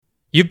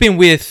You've been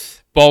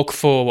with Bulk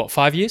for what,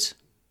 5 years?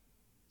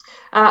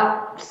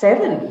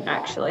 7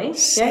 actually.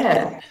 7.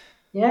 Yeah.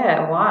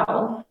 Yeah.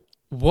 Wow.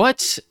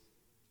 What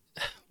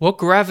what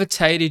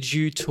gravitated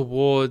you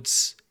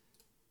towards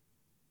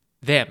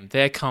them,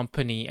 their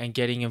company, and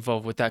getting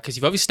involved with that? Because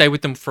you've obviously stayed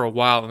with them for a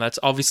while, and that's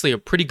obviously a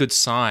pretty good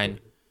sign.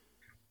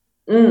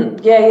 Yeah,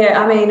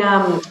 yeah. I mean,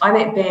 I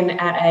met Ben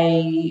at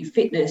a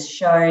fitness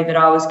show that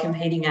I was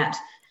competing at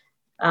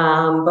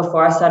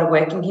before I started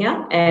working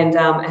here, and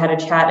had a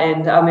chat.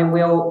 And I mean,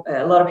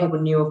 a lot of people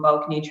knew of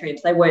bulk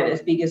nutrients. They weren't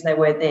as big as they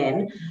were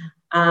then.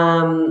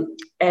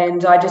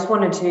 And I just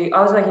wanted to.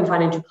 I was working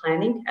financial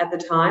planning at the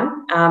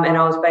time, and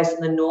I was based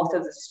in the north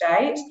of the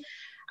state.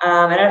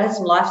 And I had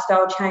some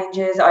lifestyle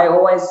changes. I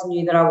always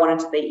knew that I wanted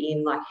to be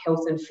in like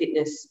health and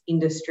fitness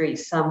industry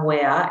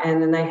somewhere.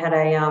 And then they had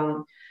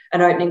an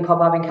opening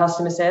pop up in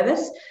customer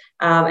service.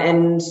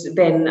 And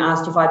Ben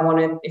asked if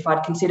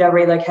I'd consider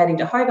relocating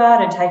to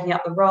Hobart and taking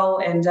up the role.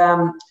 And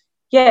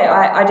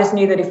yeah, I just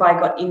knew that if I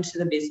got into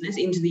the business,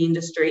 into the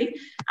industry,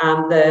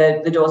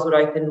 the doors would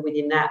open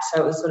within that.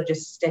 So it was sort of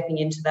just stepping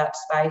into that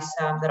space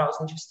that I was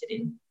interested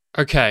in.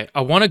 Okay,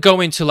 I want to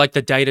go into like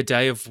the day to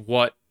day of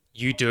what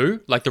you do,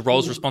 like the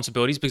roles, Mm.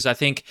 responsibilities, because I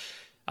think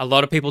a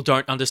lot of people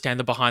don't understand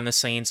the behind the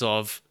scenes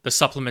of the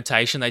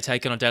supplementation they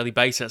take on a daily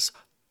basis.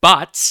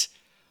 But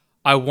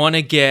I want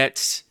to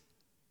get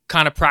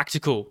kind of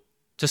practical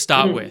to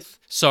start Mm. with.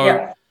 So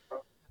Yeah.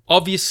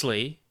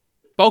 obviously,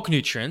 Bulk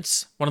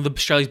Nutrients, one of the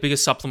Australia's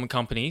biggest supplement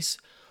companies,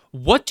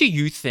 what do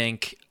you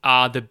think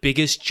are the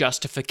biggest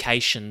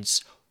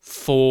justifications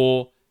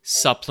for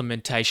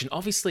supplementation?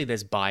 Obviously,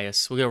 there's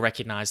bias. We're going to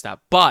recognize that.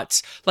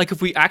 But like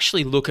if we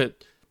actually look at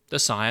the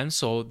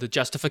science or the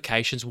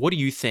justifications, what do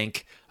you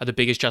think are the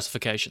biggest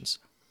justifications?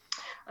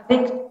 I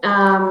think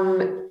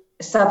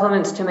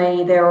supplements to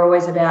me, they're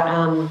always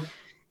about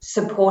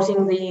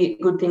supporting the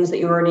good things that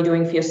you're already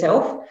doing for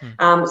yourself.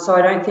 Hmm. So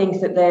I don't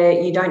think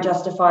that you don't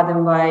justify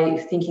them by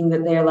thinking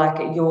that they're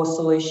like your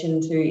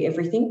solution to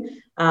everything.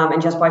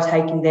 And just by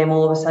taking them,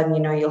 all of a sudden,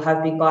 you'll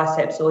have big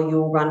biceps or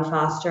you'll run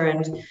faster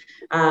and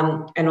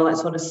all that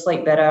sort of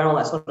sleep better and all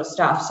that sort of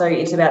stuff. So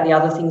it's about the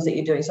other things that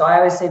you're doing. So I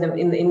always see them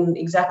in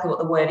exactly what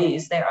the word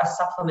is. They're a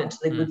supplement to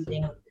the Hmm. good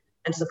thing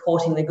and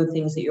supporting the good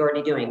things that you're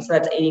already doing. So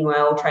that's eating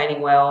well, training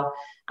well,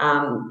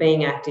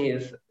 being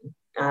active,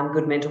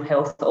 good mental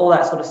health, all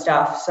that sort of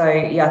stuff. So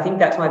yeah, I think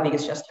that's my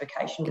biggest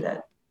justification with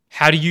it.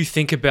 How do you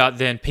think about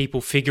then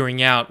people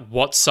figuring out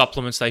what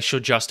supplements they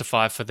should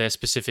justify for their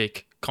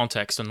specific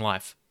context in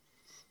life?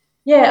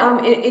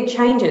 Yeah, it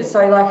changes.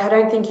 So like, I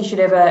don't think you should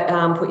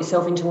ever put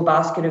yourself into a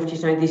basket of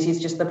just, this is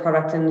just the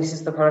product and this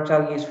is the product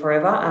I'll use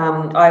forever.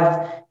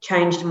 I've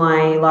changed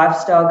my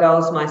lifestyle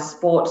goals, my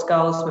sports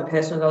goals, my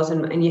personal goals,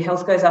 and your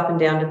health goes up and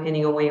down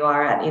depending on where you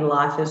are at in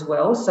life as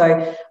well.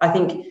 So I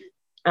think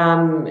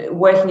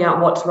working out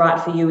what's right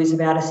for you is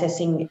about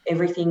assessing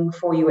everything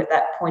for you at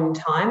that point in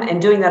time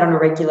and doing that on a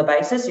regular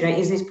basis.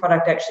 Is this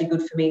product actually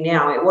good for me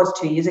now? It was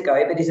 2 years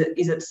ago, but is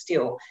it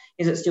still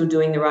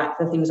doing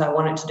the things I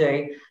want it to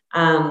do?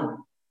 And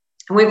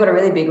we've got a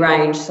really big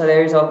range, so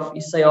there is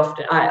obviously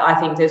often, I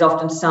think there's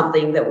often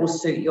something that will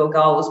suit your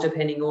goals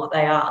depending on what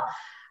they are.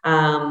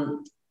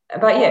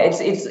 But yeah,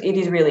 it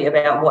is really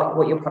about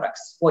what your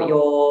products, what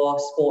your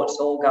sports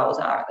or goals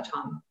are at the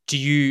time. Do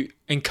you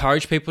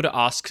encourage people to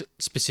ask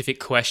specific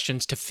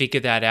questions to figure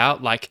that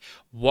out? Like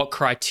what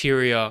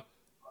criteria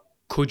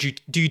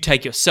do you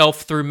take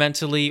yourself through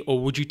mentally, or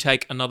would you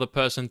take another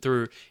person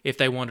through if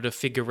they wanted to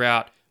figure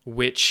out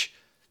which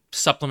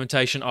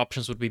supplementation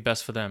options would be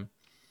best for them?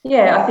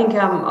 Yeah, I think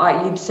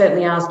you'd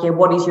certainly ask,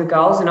 what is your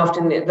goals? And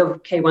often the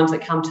key ones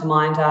that come to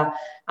mind are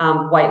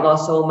weight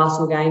loss or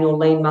muscle gain or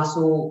lean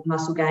muscle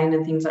gain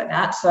and things like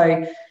that.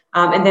 So,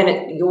 and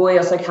then we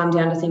also come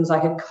down to things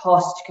like a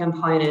cost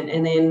component,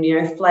 and then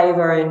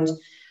flavour, and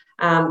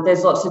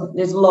there's lots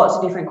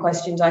of different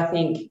questions. I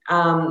think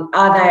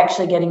are they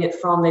actually getting it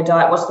from their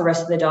diet? What's the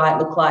rest of their diet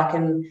look like?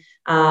 And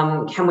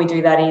can we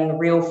do that in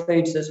real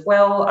foods as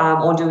well,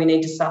 or do we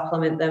need to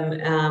supplement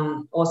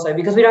them also?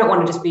 Because we don't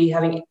want to just be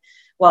having.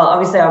 Well,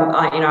 obviously,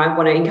 I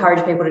want to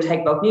encourage people to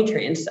take bulk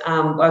nutrients. I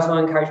also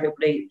want to encourage people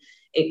to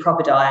eat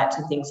proper diets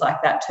and things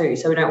like that too.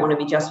 So we don't want to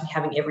be just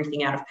having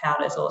everything out of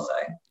powders also.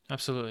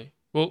 Absolutely.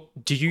 Well,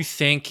 do you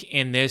think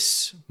in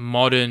this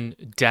modern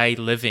day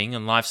living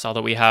and lifestyle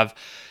that we have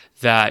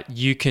that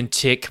you can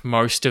tick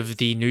most of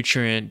the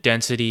nutrient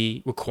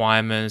density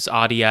requirements,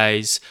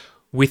 RDAs,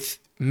 with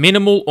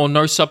minimal or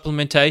no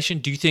supplementation?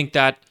 Do you think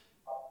that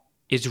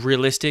is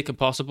realistic and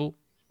possible?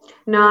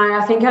 No,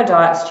 I think our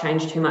diets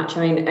change too much.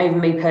 I mean, even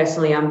me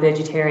personally, I'm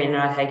vegetarian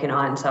and I take an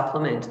iron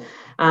supplement.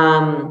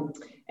 And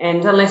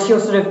unless you're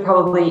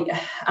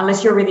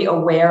really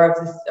aware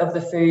of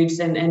the foods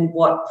and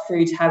what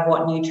foods have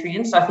what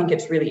nutrients, I think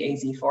it's really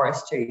easy for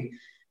us to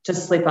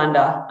slip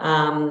under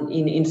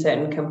in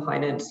certain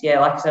components. Yeah,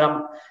 like I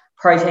said,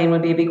 protein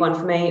would be a big one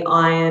for me.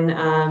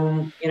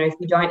 Iron, if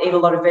you don't eat a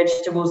lot of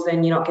vegetables,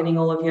 then you're not getting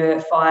all of your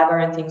fiber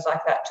and things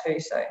like that too.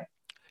 So.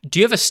 Do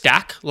you have a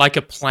stack like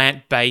a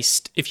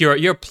plant-based? If you're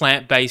a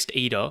plant-based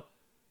eater,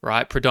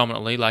 right?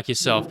 Predominantly, like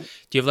yourself.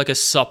 Do you have like a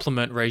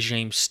supplement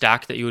regime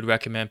stack that you would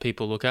recommend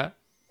people look at?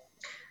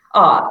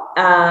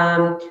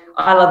 I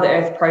love the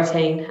Earth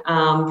Protein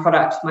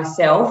product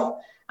myself.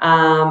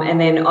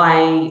 And then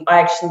I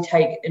actually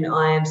take an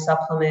iron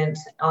supplement,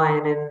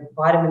 iron and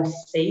vitamin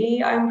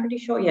C, I'm pretty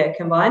sure,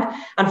 combined.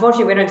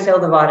 Unfortunately, we don't sell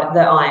the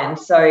iron,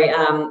 so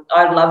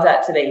I'd love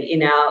that to be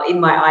in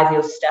my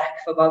ideal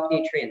stack for bulk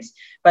nutrients.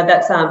 But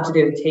that's to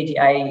do with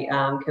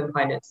TGA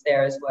components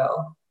there as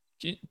well.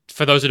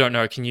 For those who don't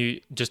know, can you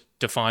just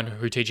define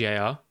who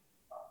TGA are?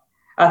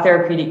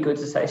 Therapeutic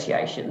Goods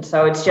Association.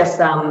 So it's just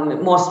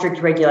more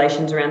strict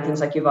regulations around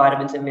things like your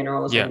vitamins and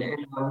minerals and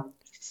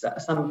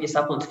some of your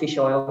supplements, fish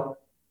oil.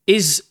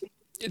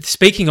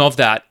 Speaking of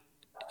that,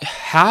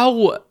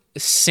 how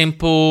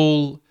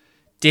simple,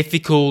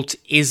 difficult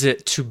is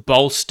it to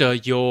bolster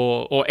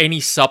your or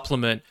any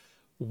supplement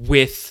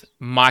with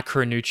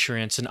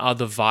micronutrients and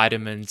other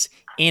vitamins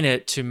in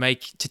it to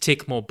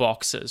tick more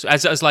boxes?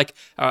 As like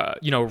a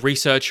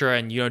researcher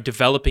and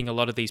developing a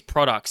lot of these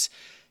products,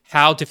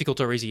 how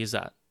difficult or easy is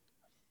that?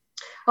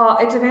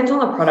 It depends on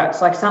the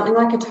products. Like something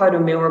like a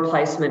total meal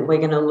replacement, we're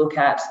going to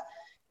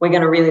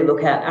really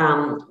look at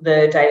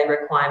the daily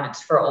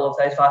requirements for all of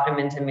those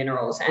vitamins and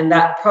minerals. And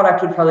that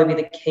product would probably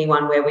be the key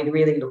one where we'd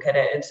really look at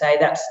it and say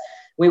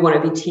we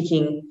want to be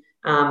ticking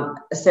a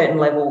certain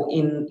level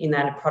in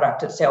that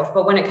product itself.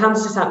 But when it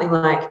comes to something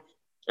like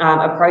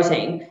a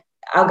protein,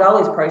 our goal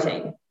is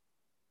protein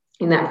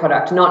in that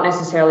product, not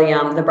necessarily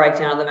the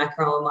breakdown of the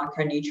macro and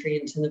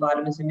micronutrients and the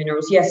vitamins and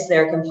minerals. Yes,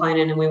 they're a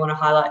component and we want to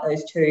highlight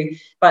those too,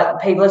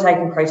 but people are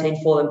taking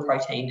protein for them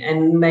protein,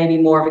 and maybe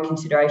more of a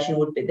consideration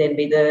would then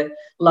be the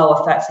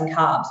lower fats and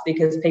carbs,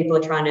 because people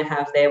are trying to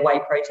have their whey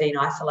protein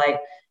isolate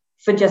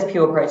for just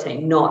pure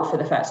protein, not for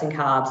the fats and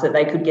carbs that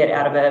they could get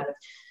out of a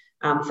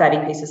fatty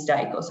piece of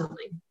steak or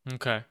something.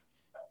 Okay.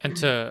 And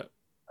to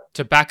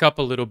back up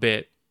a little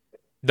bit,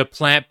 the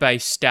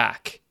plant-based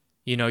stack,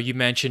 you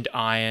mentioned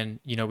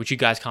iron, which you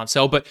guys can't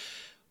sell, but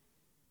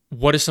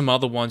what are some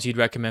other ones you'd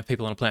recommend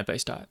people on a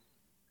plant-based diet?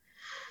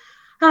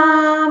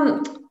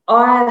 It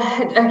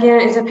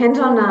depends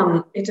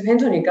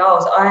on your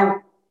goals.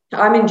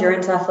 I'm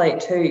endurance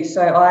athlete too,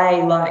 so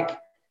I like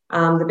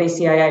the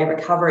BCAA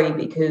recovery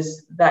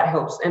because that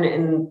helps,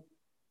 and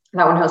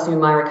that one helps me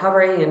with my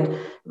recovery and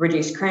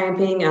reduce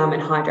cramping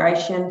and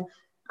hydration.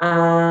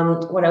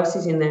 What else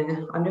is in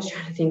there? I'm just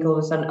trying to think all of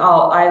a sudden.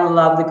 Oh, I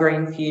love the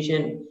Green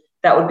Fusion.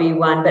 That would be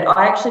one, but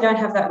I actually don't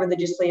have that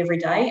religiously every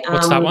day.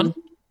 What's that one?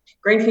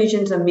 Green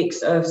Fusion's a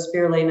mix of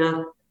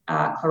spirulina,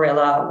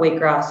 chlorella,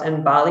 wheatgrass,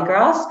 and barley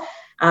grass.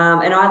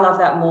 And I love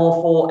that more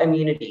for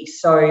immunity.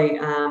 So,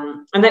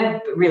 and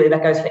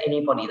that goes for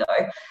anybody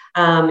though.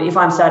 If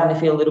I'm starting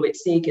to feel a little bit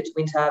sick, it's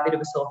winter, a bit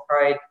of a sore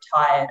throat,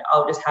 tired,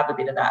 I'll just have a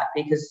bit of that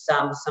because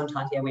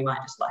sometimes, we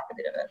might just like a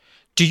bit of it.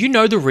 Do you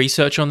know the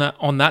research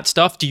on that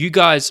stuff? Do you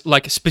guys,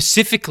 like,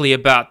 specifically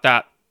about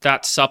that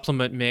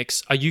supplement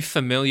mix, are you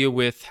familiar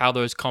with how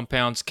those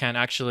compounds can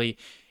actually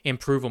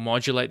improve or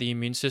modulate the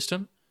immune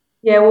system?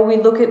 Yeah, well, we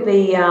look at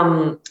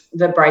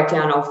the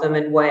breakdown of them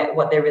and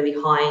what they're really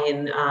high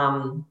in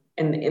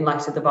like I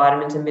said, the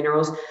vitamins and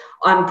minerals.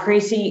 I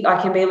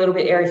can be a little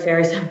bit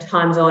airy-fairy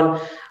sometimes on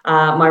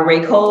my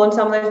recall on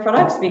some of those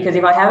products, because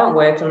if I haven't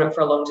worked on it for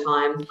a long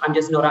time, I'm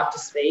just not up to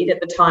speed. At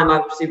the time,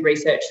 I've obviously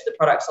researched the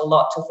products a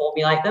lot to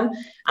formulate them,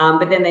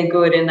 but then they're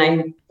good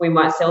and we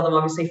might sell them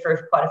obviously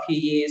for quite a few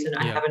years, and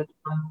I haven't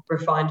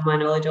refined my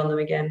knowledge on them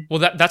again. Well,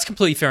 that's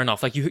completely fair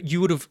enough. Like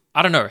you would have,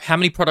 I don't know, how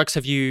many products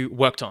have you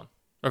worked on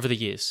over the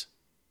years?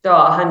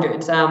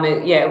 Hundreds.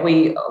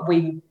 We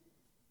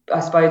I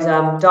suppose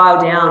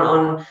dial down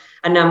on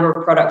a number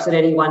of products at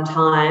any one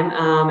time,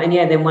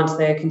 then once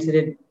they're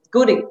considered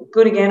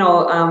good again,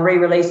 or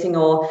re-releasing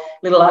or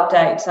little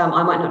updates,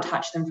 I might not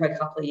touch them for a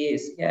couple of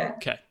years. Yeah.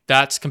 Okay,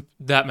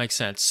 that makes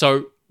sense.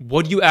 So,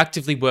 what are you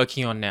actively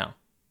working on now?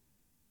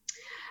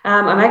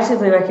 I'm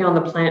actively working on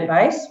the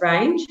plant-based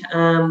range.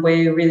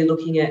 We're really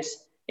looking at.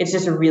 It's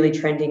just a really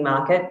trending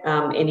market.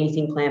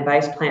 Anything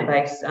plant-based.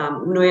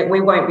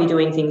 We won't be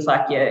doing things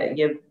like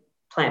your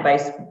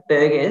plant-based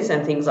burgers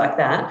and things like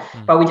that,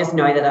 but we just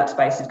know that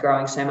space is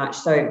growing so much.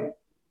 So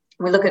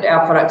we look at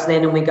our products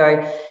then and we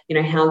go,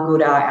 how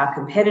good are our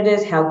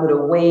competitors? How good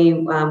are we?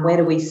 Where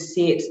do we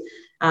sit?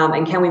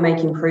 And can we make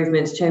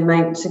improvements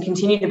to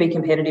continue to be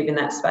competitive in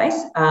that space?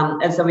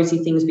 As obviously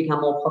things become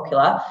more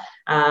popular,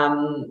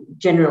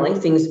 generally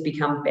things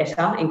become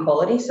better in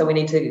quality. So we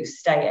need to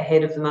stay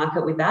ahead of the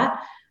market with that.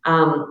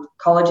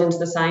 Collagen's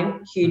the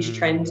same, huge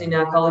trends in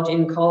our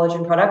collagen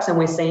products, and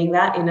we're seeing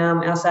that in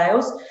our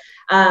sales.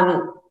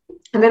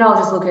 And then I'll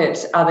just look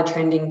at other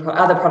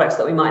products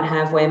that we might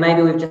have where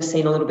maybe we've just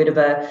seen a little bit of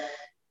a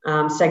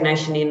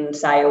stagnation in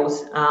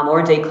sales or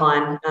a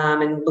decline,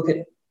 and look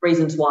at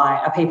reasons why.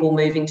 Are people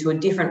moving to a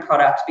different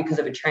product because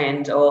of a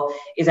trend, or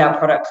is our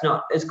product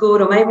not as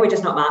good, or maybe we're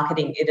just not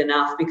marketing it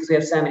enough because we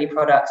have so many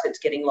products it's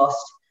getting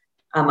lost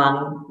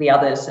among the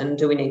others, and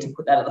do we need to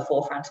put that at the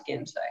forefront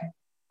again?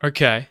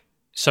 Okay,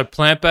 so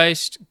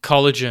plant-based,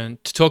 collagen.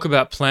 To talk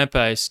about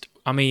plant-based,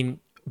 I mean,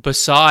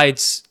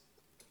 besides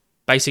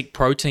basic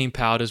protein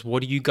powders,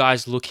 what are you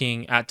guys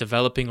looking at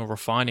developing or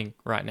refining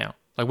right now?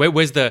 Like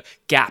where's the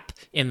gap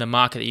in the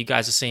market that you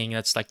guys are seeing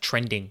that's like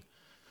trending?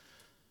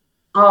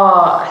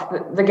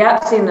 Oh, the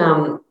gaps in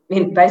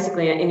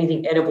basically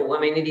anything edible. I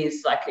mean, it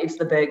is like it's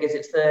the burgers,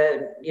 it's the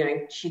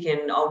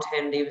chicken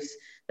alternatives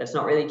that's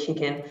not really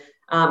chicken.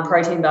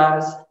 Protein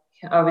bars,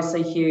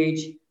 obviously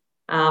huge.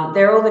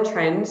 They're all the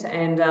trends,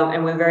 and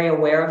we're very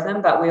aware of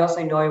them. But we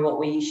also know what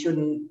we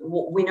shouldn't.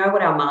 We know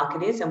what our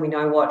market is, and we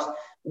know what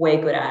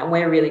we're good at, and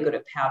we're really good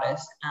at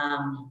powders.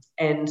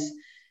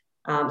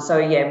 So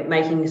yeah,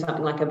 making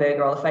something like a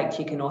burger or a fake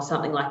chicken or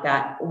something like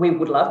that, we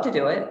would love to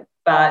do it,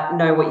 but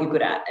know what you're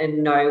good at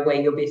and know where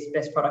your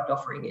best product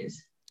offering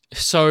is.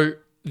 So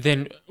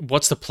then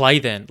what's the play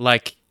then?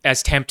 Like,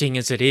 as tempting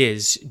as it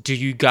is, do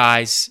you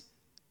guys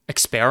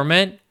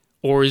experiment,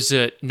 or is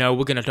it, no,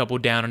 we're going to double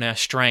down on our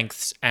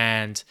strengths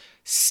and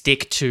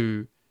stick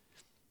to,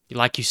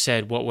 like you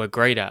said, what we're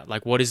great at?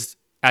 Like, what is,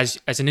 as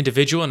an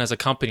individual and as a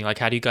company, like,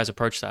 how do you guys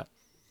approach that?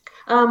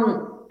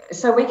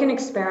 So we can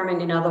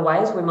experiment in other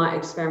ways. We might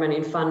experiment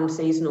in fun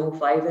seasonal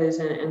flavors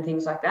and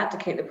things like that to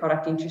keep the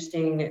product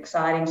interesting and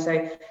exciting.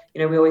 So,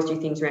 we always do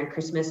things around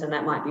Christmas, and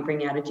that might be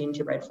bringing out a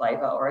gingerbread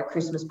flavor or a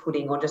Christmas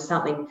pudding or just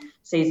something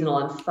seasonal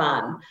and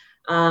fun.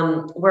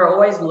 We're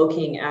always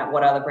looking at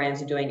what other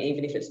brands are doing,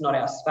 even if it's not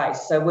our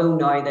space. So we'll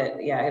know that,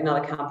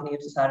 another company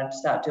has decided to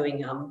start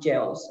doing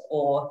gels,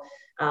 or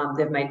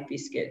they've made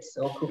biscuits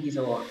or cookies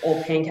or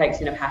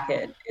pancakes in a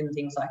packet and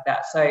things like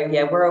that. So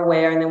yeah, we're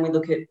aware, and then we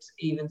look at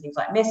even things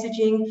like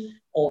messaging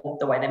or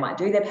the way they might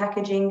do their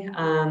packaging.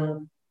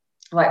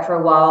 Like for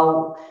a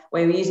while,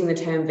 we were using the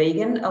term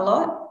vegan a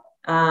lot,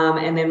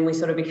 and then we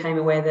sort of became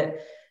aware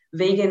that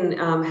vegan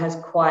has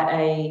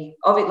quite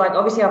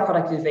obviously our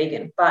product is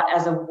vegan, but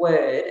as a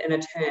word and a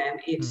term,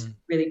 it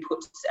really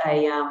puts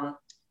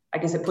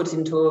it puts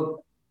into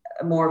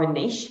a more of a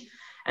niche.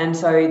 And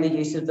so the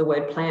use of the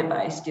word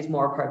plant-based is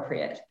more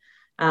appropriate.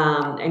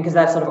 And because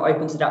that sort of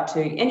opens it up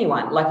to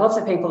anyone. Like lots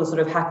of people are sort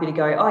of happy to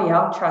go, oh yeah,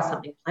 I'll try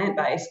something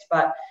plant-based.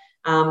 But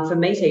for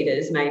meat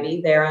eaters, maybe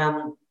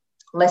they're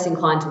less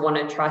inclined to want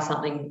to try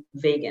something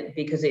vegan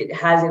because it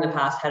has in the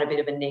past had a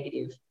bit of a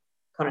negative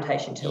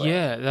connotation to it.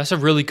 Yeah, that's a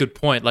really good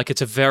point. Like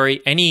it's a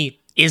very, any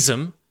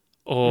ism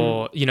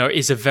or,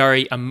 is a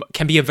very,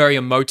 can be a very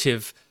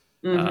emotive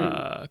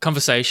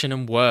conversation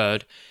and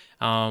word.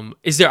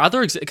 Is there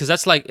other, because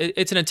that's like,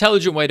 it's an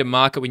intelligent way to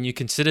market when you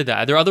consider that.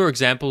 Are there other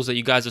examples that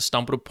you guys have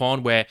stumbled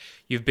upon where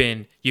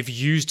you've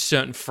used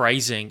certain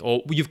phrasing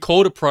or you've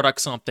called a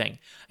product something and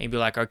you'd be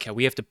like, okay,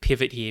 we have to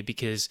pivot here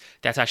because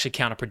that's actually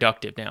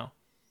counterproductive now?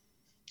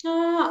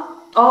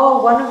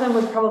 One of them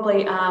was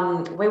probably,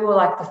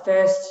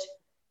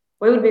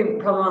 we would be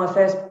probably one of the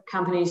first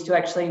companies to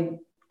actually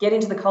get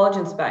into the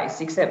collagen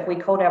space, except we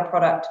called our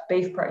product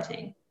beef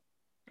protein.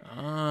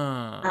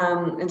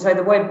 And so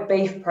the word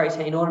beef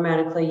protein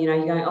automatically,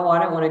 you're going, oh, I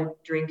don't want to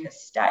drink a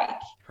steak.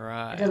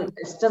 Right. It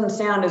doesn't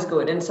sound as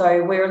good. And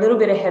so we're a little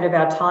bit ahead of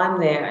our time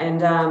there. And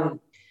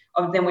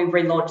then we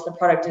relaunched the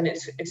product, and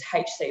it's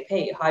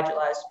HCP,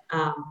 hydrolyzed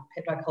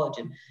peptide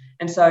collagen.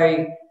 And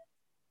so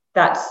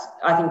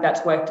I think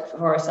that's worked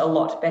for us a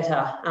lot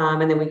better.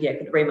 And then we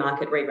could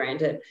remarket,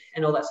 rebrand it,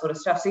 and all that sort of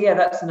stuff. So yeah,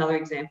 that's another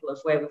example of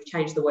where we've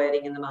changed the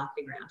wording and the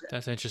marketing around it.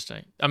 That's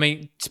interesting. I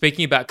mean,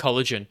 speaking about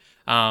collagen,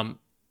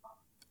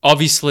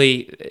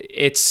 obviously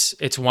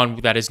it's one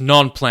that is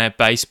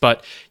non-plant-based,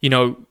 but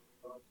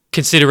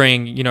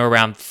considering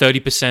around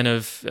 30%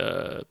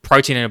 of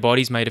protein in our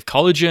body is made of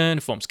collagen,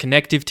 forms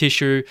connective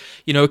tissue,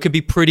 it could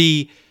be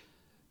pretty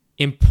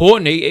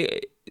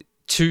important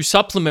to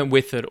supplement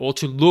with it or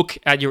to look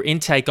at your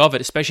intake of it,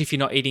 especially if you're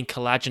not eating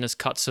collagenous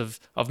cuts of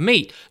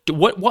meat.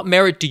 What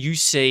merit do you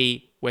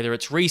see, whether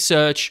it's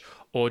research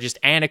or just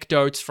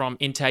anecdotes from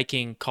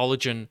intaking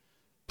collagen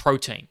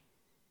protein?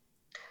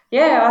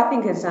 Yeah, I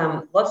think there's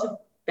lots of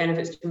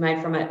benefits to be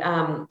made from it.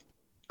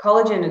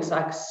 Collagen, it's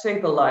like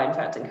super low in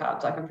fats and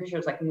carbs. Like I'm pretty sure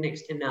it's like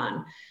next to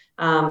none.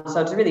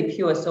 So it's a really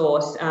pure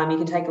source. You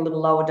can take a little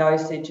lower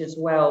dosage as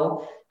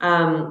well.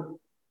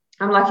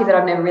 I'm lucky that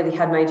I've never really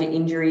had major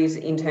injuries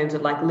in terms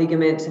of like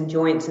ligaments and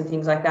joints and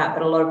things like that.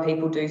 But a lot of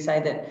people do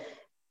say that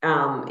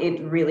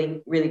it's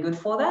really, really good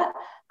for that.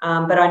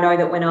 But I know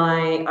that when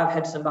I've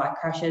had some bike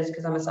crashes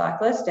because I'm a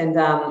cyclist, and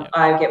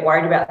I get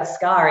worried about the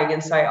scarring.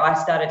 And so I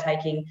started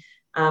taking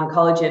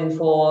collagen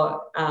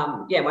for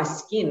my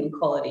skin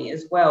quality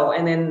as well.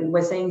 And then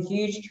we're seeing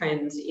huge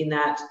trends in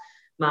that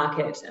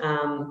market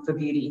for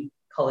beauty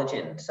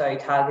collagen, so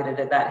targeted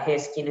at that hair,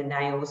 skin and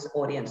nails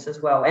audience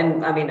as well.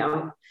 And I mean,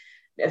 I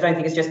don't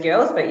think it's just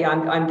girls, but yeah,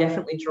 I'm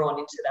definitely drawn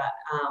into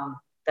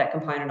that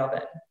component of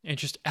it.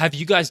 Interesting. Have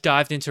you guys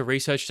dived into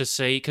research to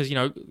see, because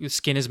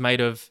skin is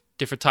made of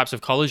different types of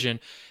collagen,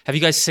 have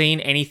you guys seen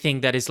anything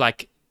that is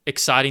like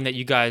exciting that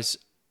you guys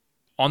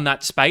on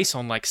that space,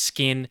 on like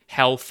skin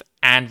health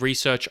and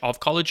research of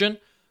collagen,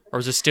 or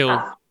is it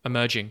still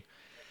emerging?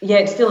 Yeah,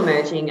 it's still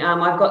emerging.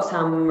 I've got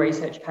some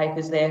research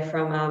papers there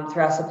from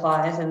through our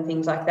suppliers and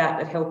things like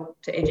that help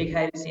to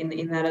educate us in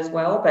that as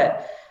well.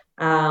 But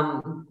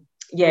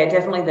yeah,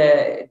 definitely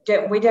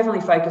we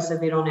definitely focus a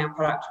bit on our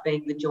product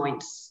being the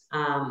joints,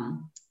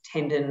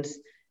 tendons,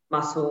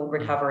 muscle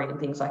recovery and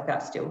things like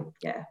that still.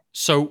 Yeah.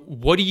 So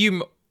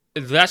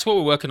that's what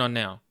we're working on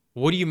now.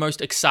 What are you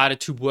most excited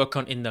to work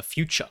on in the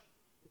future?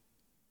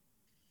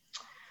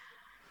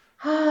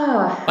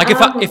 Like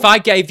if I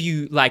gave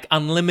you like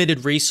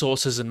unlimited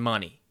resources and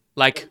money,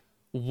 like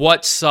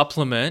what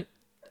supplement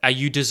are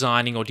you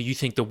designing or do you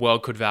think the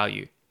world could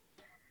value?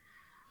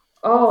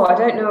 Oh, I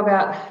don't know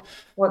about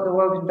what the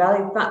world could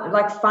value.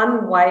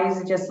 Fun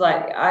ways, just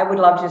like I would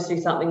love to just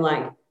do something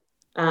like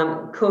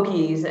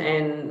cookies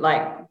and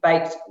like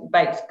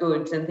baked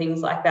goods and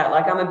things like that.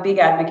 Like I'm a big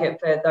advocate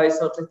for those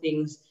sorts of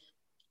things,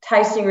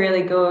 tasting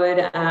really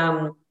good,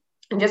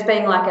 and just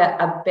being like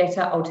a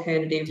better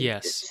alternative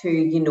Yes. to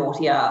your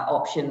naughtier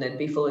option that'd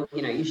be full of,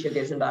 your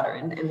sugars and butter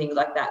and things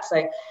like that.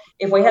 So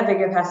if we had the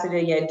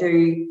capacity,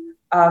 do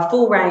a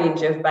full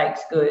range of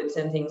baked goods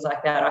and things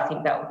like that, I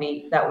think that would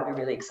be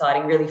really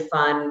exciting, really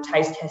fun.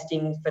 Taste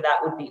testing for that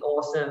would be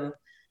awesome.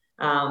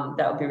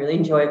 That would be really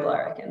enjoyable,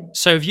 I reckon.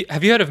 So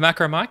have you heard of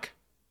Macro Mike?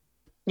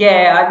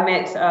 Yeah, I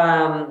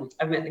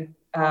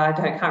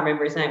can't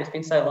remember his name. It's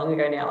been so long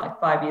ago now, like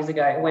 5 years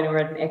ago when we were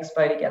at an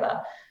expo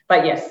together.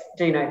 But yes,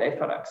 do know those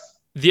products.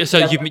 So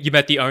you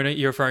met the owner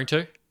you're referring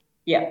to?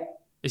 Yeah.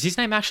 Is his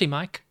name actually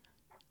Mike?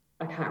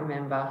 I can't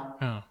remember.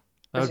 Oh,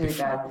 that's really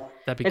bad.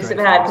 That'd be it's great.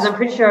 It's bad because I'm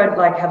pretty sure I'd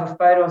like have a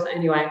photo or something.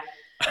 Anyway,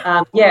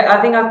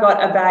 I think I've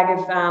got a bag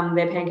of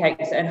their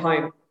pancakes at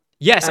home.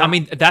 Yes, I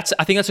think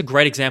that's a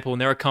great example, and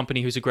they're a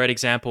company who's a great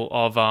example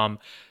of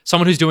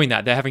someone who's doing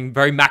that. They're having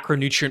very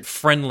macronutrient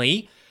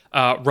friendly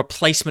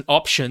replacement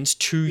options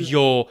to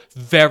your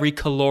very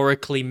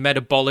calorically,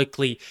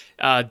 metabolically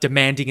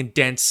demanding and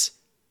dense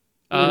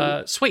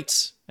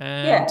sweets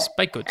and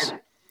baked goods. And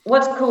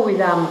what's cool with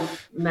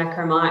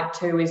Macro Mike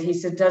too is he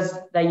said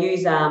they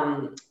use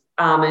almond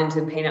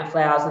and peanut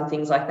flours and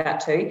things like that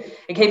too.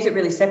 It keeps it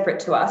really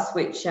separate to us,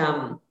 which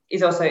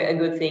is also a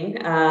good thing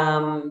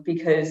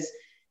because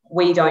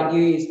we don't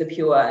use the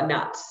pure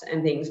nuts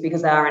and things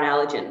because they are an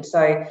allergen.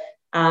 So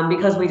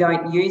because we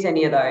don't use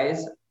any of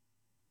those,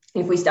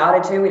 if we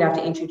started to, we'd have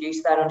to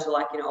introduce that onto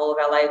all of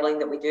our labeling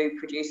that we do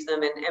produce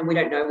them, and we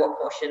don't know what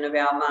portion of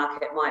our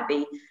market might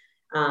be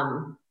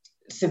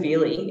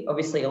severely,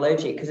 obviously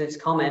allergic because it's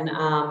common,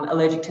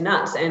 allergic to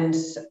nuts. And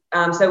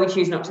so we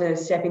choose not to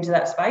step into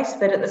that space.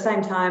 But at the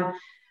same time,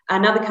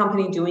 another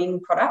company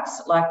doing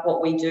products like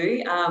what we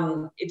do,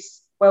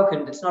 it's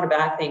welcomed. It's not a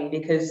bad thing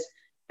because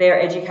they're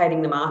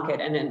educating the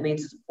market and it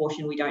means it's a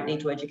portion we don't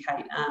need to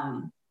educate.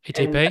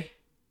 ATP?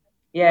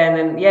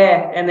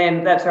 And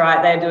then that's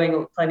right. They're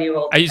doing plenty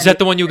of. Is that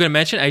the one you were going to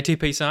mention,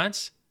 ATP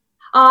Science?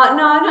 No,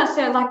 not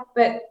saying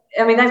but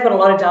I mean they've got a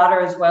lot of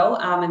data as well,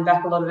 and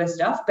back a lot of their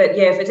stuff. But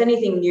yeah, if it's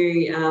anything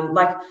new,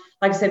 like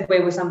I said, we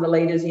were some of the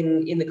leaders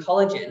in the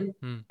collagen,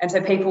 and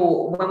so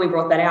people, when we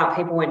brought that out,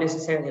 people weren't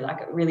necessarily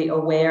really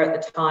aware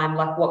at the time,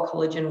 like what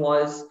collagen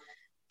was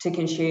to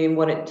consume,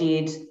 what it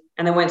did,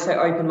 and they weren't so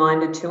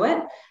open-minded to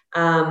it.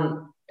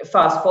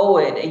 Fast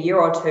forward a year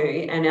or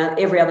two, and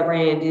every other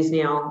brand is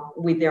now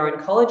with their own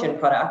collagen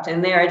product,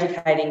 and they're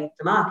educating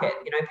the market.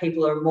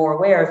 People are more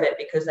aware of it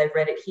because they've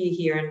read it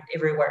here, and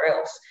everywhere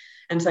else,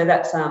 and so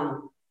that's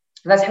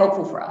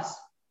helpful for us.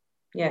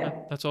 Yeah,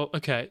 that's all.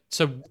 Okay,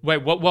 so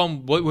wait, what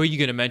were you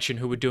going to mention?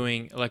 Who were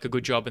doing like a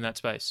good job in that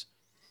space?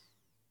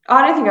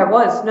 I don't think I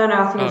was. No,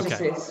 I think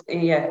it was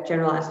just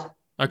generalized.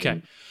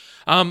 Okay,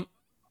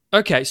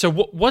 okay. So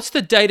what's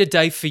the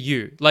day-to-day for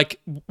you? Like,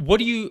 what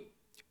do you?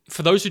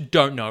 For those who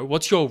don't know,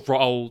 what's your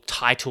role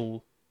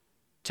title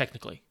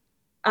technically?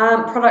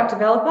 Product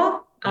developer,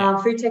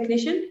 food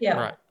technician. Yeah.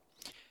 Right.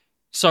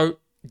 So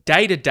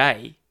day to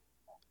day,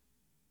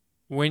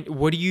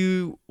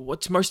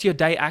 what's most of your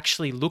day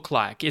actually look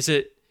like? Is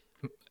it,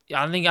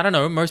 I don't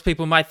know, most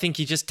people might think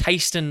you just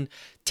testing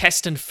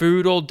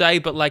food all day,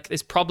 but like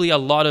there's probably a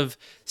lot of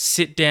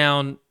sit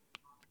down,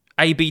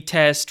 A/B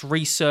test,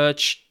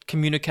 research,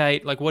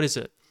 communicate. Like what is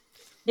it?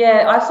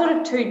 Yeah, I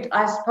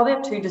probably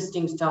have two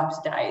distinct types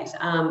of days.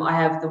 I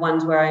have the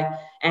ones where I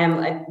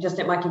am just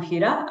at my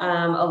computer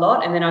a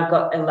lot, and then I've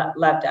got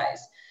lab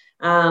days.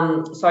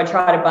 So I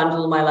try to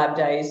bundle my lab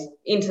days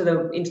into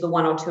the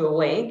 1 or 2 a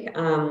week,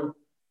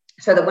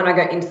 so that when I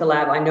go into the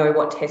lab, I know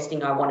what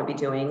testing I want to be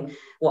doing,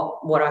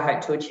 what I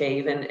hope to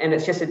achieve, and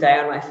it's just a day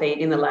on my feet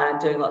in the lab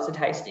doing lots of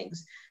tastings.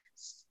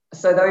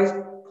 So those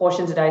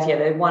portions of days,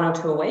 they're 1 or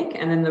 2 a week,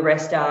 and then the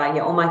rest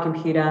are on my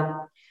computer.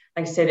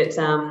 Like I said, it's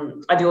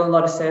I do a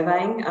lot of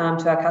surveying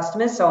to our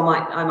customers, so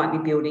I might be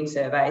building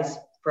surveys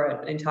for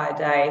an entire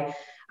day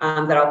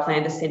that I'll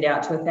plan to send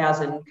out to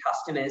 1,000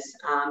 customers,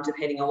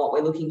 depending on what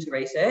we're looking to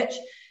research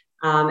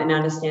and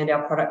understand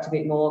our product a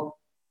bit more.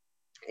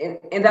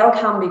 And that'll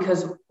come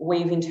because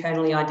we've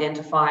internally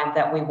identified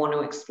that we want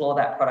to explore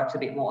that product a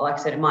bit more. Like I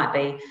said, it might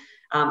be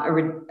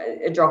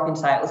a drop in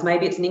sales.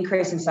 Maybe it's an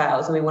increase in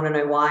sales, and we want to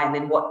know why, and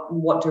then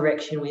what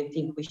direction we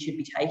think we should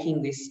be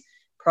taking this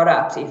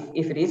product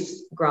if it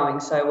is growing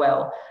so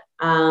well.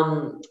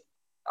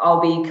 I'll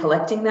be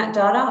collecting that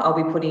data. I'll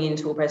be putting it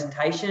into a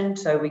presentation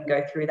so we can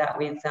go through that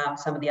with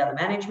some of the other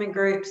management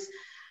groups.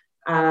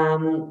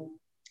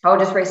 I'll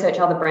just research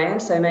other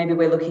brands. So maybe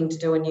we're looking to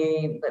do a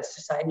new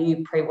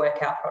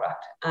pre-workout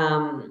product.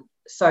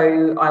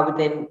 So I would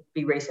then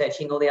be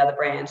researching all the other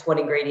brands, what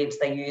ingredients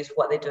they use,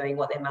 what they're doing,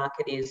 what their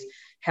market is,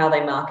 how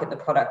they market the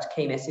product,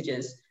 key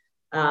messages,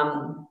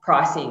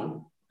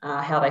 pricing,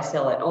 how they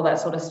sell it, all that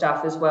sort of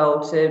stuff as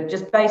well, to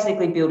just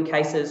basically build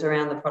cases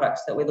around the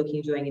products that we're looking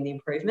at doing in the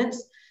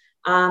improvements.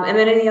 And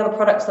then any other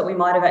products that we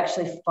might have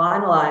actually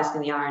finalised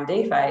in the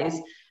R&D phase,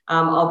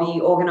 I'll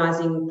be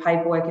organising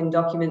paperwork and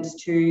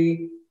documents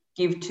to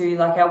give to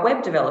like our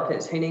web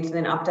developers who need to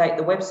then update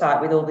the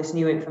website with all this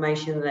new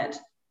information that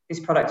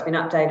this product's been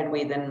updated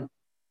with. And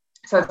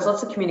so it's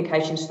lots of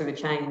communications through the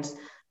chains,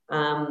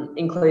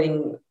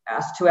 including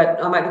us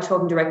I might be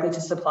talking directly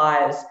to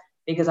suppliers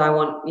because I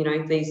want,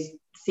 these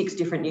 6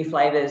 different new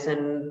flavours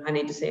and I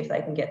need to see if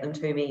they can get them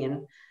to me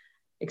and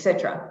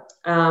etc.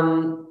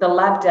 The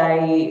lab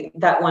day,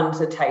 that one's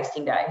a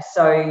tasting day.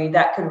 So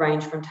that could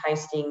range from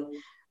tasting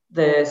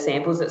the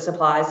samples that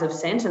suppliers have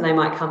sent, and they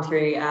might come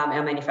through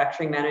our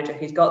manufacturing manager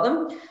who's got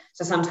them.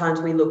 So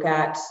sometimes we look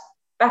at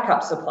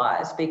backup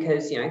suppliers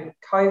because,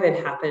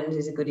 COVID happened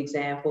is a good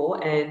example,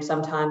 and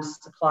sometimes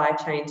supply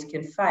chains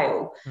can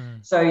fail.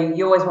 So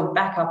you always want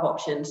backup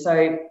options.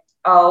 So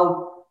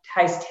I'll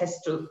taste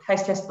test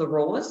the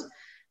raws.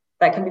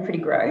 That can be pretty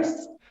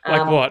gross.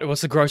 Like what?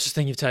 What's the grossest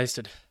thing you've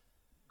tasted?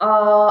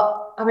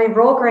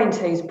 Raw green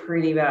tea is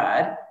pretty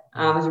bad.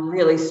 It's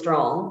really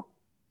strong.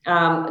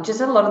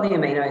 Just a lot of the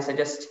aminos are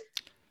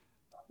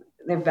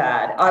they're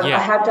bad. I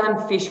have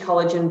done fish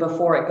collagen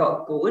before it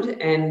got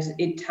good, and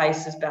it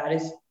tastes as bad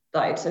as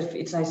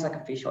it tastes like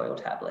a fish oil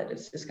tablet.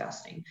 It's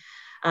disgusting.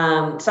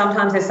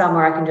 Sometimes there's some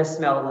where I can just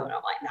smell them and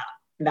I'm like,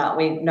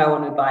 no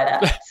one would buy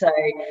that. So,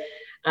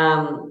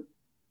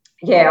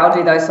 I'll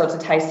do those sorts of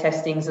taste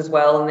testings as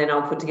well, and then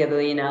I'll put together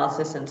the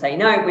analysis and say,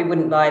 no, we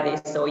wouldn't buy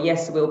this, or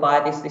yes, we'll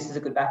buy this. This is a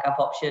good backup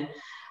option.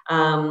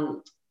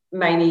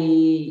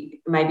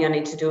 Maybe I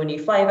need to do a new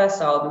flavour,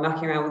 so I'll be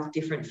mucking around with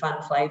different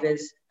fun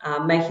flavours,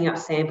 making up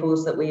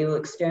samples that we will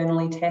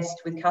externally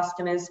test with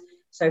customers.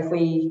 So if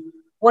we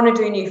want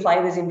to do new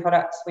flavours in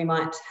products, we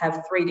might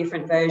have 3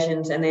 different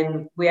versions, and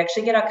then we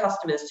actually get our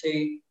customers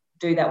to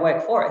do that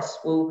work for us.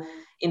 We'll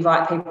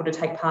invite people to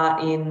take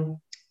part in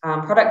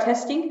product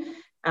testing.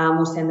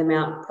 We'll send them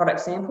out product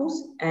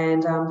samples,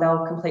 and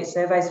they'll complete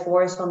surveys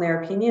for us on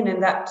their opinion,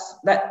 and that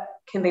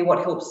can be what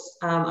helps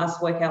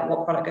us work out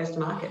what product goes to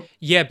market.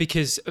 Yeah,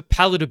 because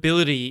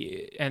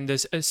palatability and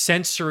there's a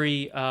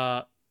sensory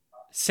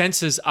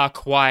senses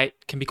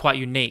can be quite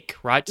unique,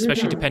 right?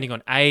 Especially depending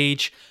on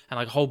age and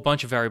like a whole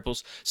bunch of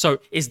variables. So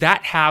is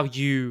that how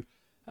you,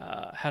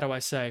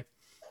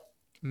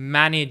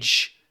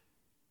 manage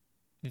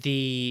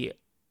the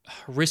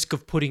risk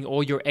of putting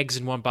all your eggs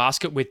in one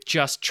basket with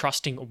just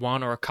trusting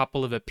one or a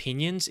couple of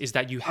opinions? Is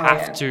that you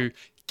have to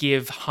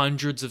give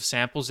hundreds of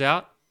samples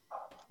out?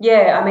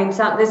 Yeah,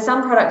 there's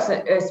some products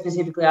that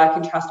specifically I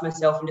can trust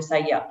myself and just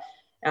say,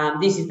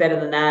 this is better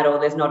than that, or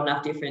there's not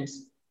enough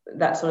difference,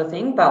 that sort of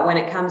thing. But when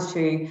it comes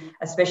to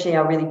especially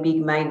our really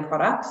big main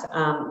products,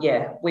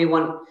 we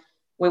want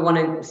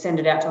to send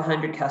it out to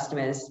 100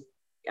 customers,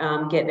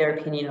 get their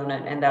opinion on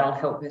it, and that'll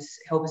help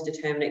us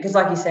determine it. Because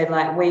like you said,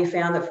 like we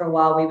found that for a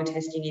while we were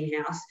testing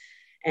in-house,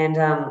 and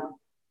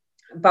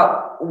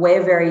but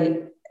we're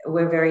very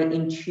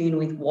in tune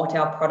with what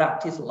our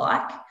product is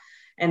like,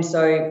 and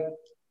so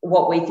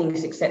what we think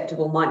is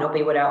acceptable might not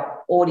be what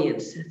our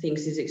audience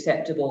thinks is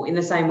acceptable. In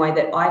the same way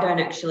that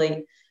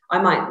I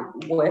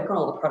might work on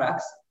all the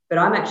products, but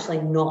I'm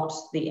actually not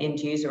the end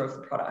user of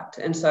the product.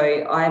 And so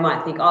I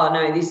might think, oh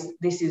no,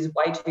 this is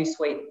way too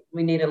sweet.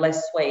 We need a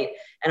less sweet,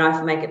 and I have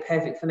to make it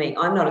perfect for me.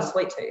 I'm not a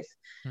sweet tooth,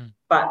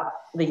 but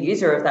the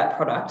user of that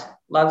product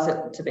loves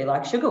it to be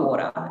like sugar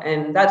water,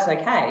 and that's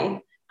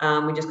okay.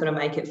 We just got to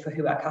make it for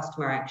who our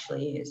customer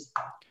actually is.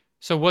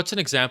 So what's an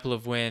example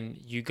of when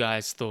you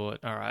guys thought,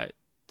 all right,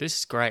 this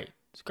is great.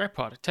 It's a great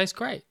product. Tastes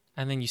great.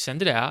 And then you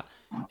send it out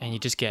and you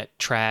just get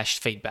trash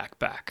feedback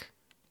back?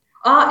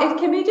 It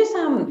can be just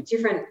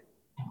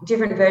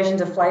different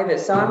versions of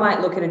flavors. So I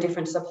might look at a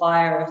different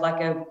supplier of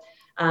like a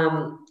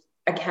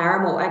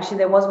caramel. Actually,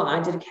 there was one.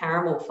 I did a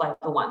caramel flavor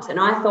once, and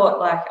I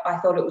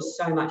thought it was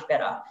so much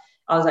better.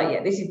 I was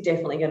like, this is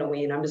definitely going to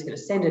win. I'm just going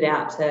to send it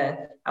out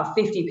to our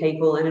 50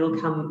 people, and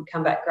it'll come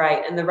back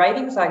great. And the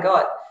ratings I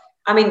got,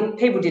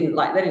 people they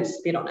didn't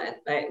spit on it.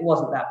 It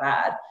wasn't that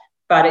bad.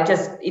 But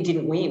it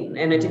didn't win,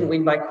 and it didn't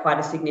win by quite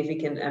a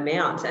significant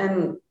amount.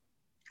 And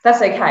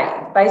that's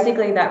okay.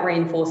 Basically, that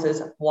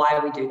reinforces why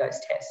we do those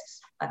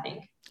tests, I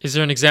think. Is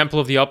there an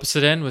example of the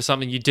opposite end where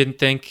something you didn't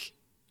think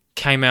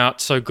came out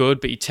so good,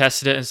 but you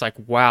tested it and it's like,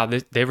 wow,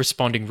 they're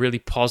responding really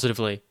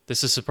positively.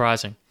 This is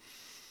surprising.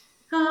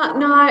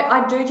 No,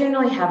 I do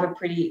generally have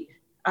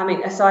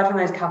aside from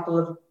those couple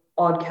of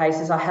odd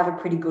cases, I have a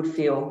pretty good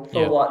feel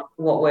for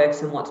what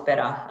works and what's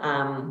better,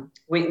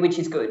 which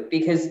is good,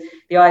 because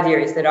the idea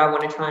is that I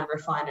want to try and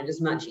refine it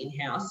as much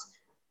in-house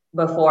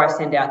before I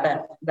send out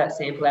that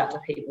sample out to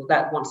people.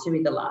 That wants to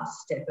be the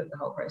last step of the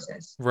whole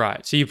process.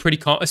 Right. So you're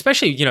pretty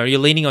especially, you're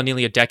leaning on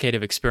nearly a decade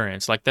of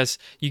experience. Like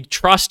you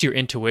trust your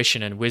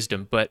intuition and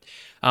wisdom. But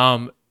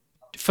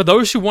for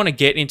those who want to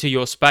get into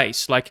your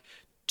space, like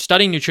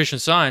studying nutrition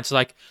science,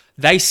 like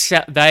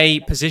they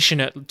position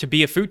it to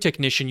be a food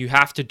technician, you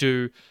have to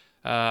do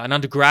an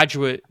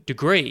undergraduate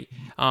degree.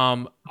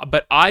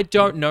 But I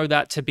don't know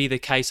that to be the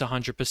case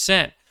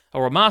 100%,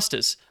 or a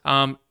master's.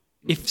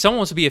 If someone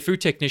wants to be a food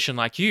technician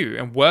like you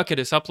and work at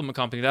a supplement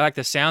company, they like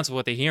the sounds of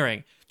what they're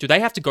hearing, do they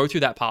have to go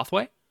through that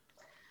pathway?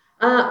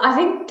 I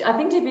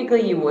think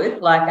typically you would.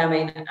 Like, I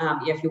mean,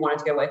 if you wanted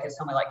to go work at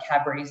somewhere like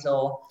Cadbury's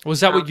or... Was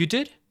that what you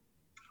did?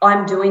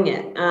 I'm doing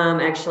it,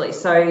 actually.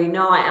 So,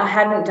 no, I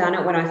hadn't done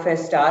it when I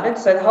first started.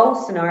 So the whole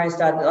scenario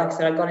started, like I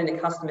said, I got into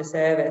customer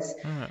service,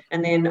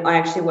 and then I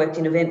actually worked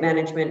in event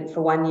management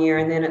for 1 year.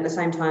 And then at the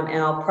same time,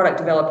 our product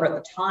developer at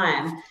the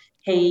time,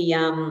 he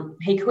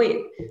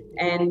quit.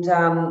 And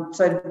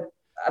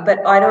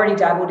but I'd already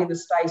dabbled in the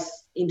space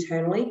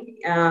internally.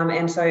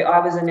 And so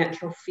I was a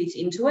natural fit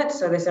into it.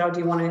 So they said, oh,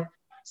 do you want to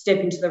step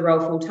into the role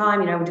full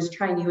time? We'll just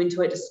train you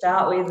into it to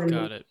start with. And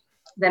got it.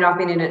 Then I've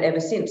been in it ever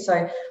since.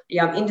 So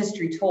yeah, I'm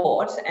industry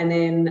taught. And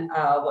then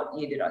what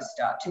year did I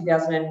start?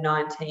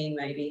 2019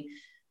 maybe,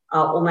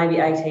 or maybe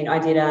 18. I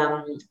did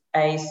a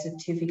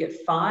certificate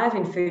 5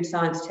 in food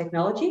science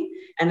technology.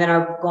 And then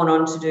I've gone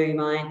on to do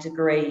my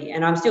degree,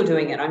 and I'm still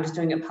doing it. I'm just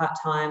doing it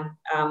part-time.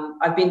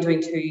 I've been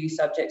doing 2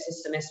 subjects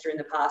this semester in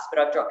the past, but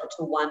I've dropped it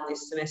to 1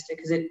 this semester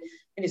because it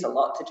is a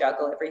lot to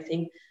juggle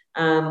everything.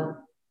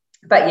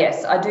 But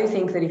yes, I do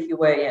think that if you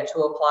were to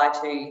apply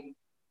to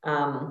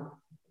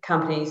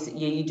companies,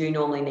 you do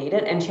normally need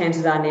it. And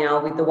chances are now,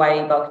 with the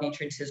way bulk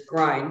nutrients has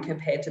grown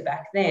compared to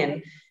back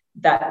then,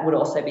 that would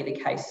also be the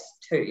case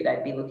too.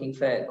 They'd be looking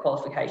for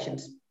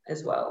qualifications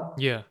as well.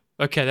 Yeah.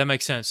 Okay, that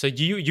makes sense. So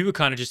you were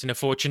kind of just in a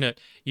fortunate,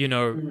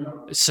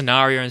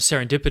 scenario and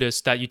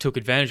serendipitous that you took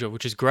advantage of,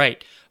 which is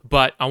great.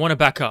 But I want to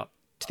back up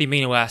to the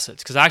amino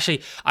acids, because I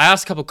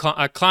asked a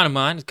client of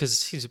mine,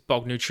 because he's a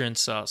bulk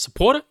nutrients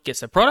supporter,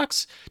 gets their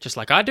products just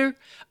like I do,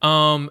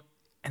 and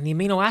the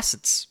amino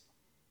acids.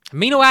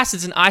 Amino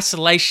acids in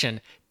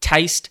isolation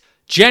taste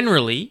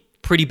generally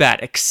pretty bad,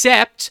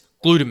 except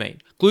glutamine.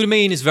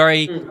 Glutamine is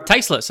very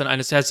tasteless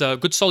and it has a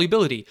good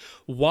solubility.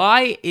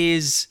 Why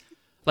is,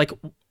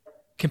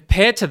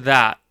 compared to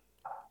that,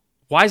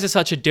 why is there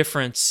such a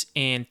difference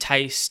in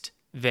taste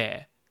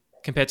there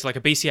compared to like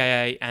a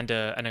BCAA and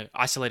an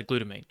isolated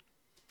glutamine?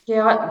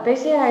 Yeah,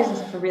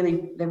 BCAAs are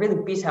really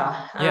bitter.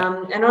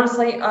 Yeah. And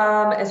honestly,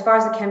 as far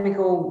as the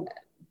chemical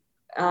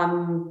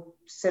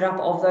setup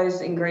of those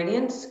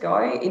ingredients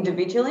go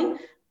individually,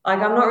 I'm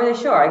not really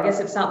sure. I guess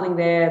it's something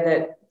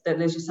there that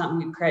there's just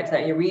something that creates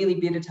that really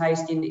bitter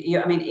taste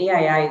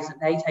EAAs,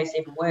 they taste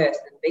even worse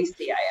than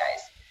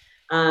BCAAs.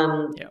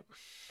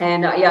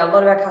 And a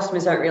lot of our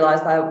customers don't realise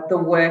the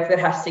work that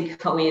has to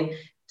go in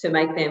to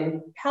make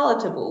them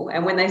palatable.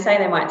 And when they say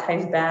they might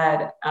taste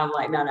bad, I'm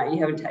like, no, you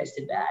haven't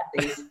tasted bad.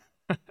 This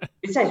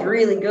tastes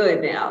really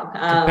good now.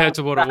 Compared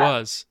to what it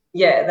was.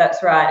 Yeah,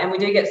 that's right. And we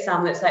do get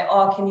some that say,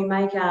 oh, can you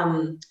make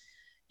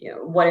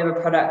whatever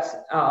product,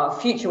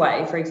 Future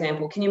Whey, for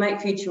example, can you make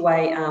Future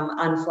Whey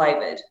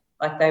unflavoured?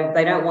 Like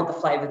they don't want the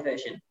flavoured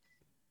version.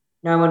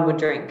 No one would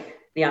drink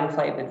the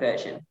unflavoured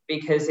version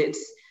because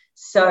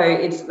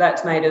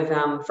that's made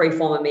of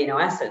free-form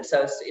amino acids.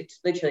 So it's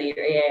literally your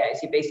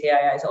EAAs, your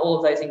BCAAs, all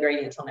of those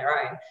ingredients on their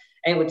own,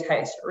 and it would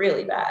taste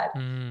really bad.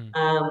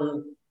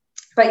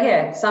 But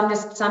yeah, some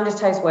just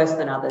taste worse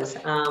than others.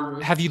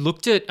 Have you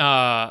looked at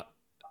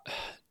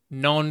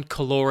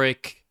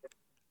non-caloric,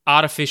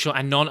 artificial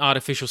and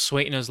non-artificial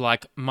sweeteners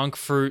like monk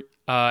fruit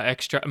and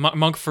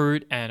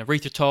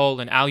erythritol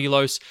and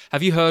allulose?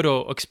 Have you heard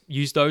or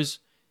used those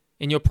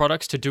in your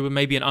products to do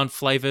maybe an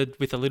unflavored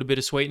with a little bit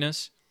of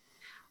sweetness?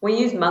 We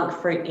use monk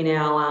fruit in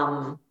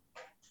our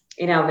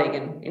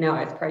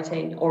earth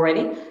protein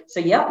already. So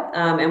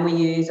and we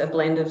use a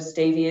blend of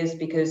stevias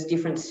because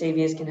different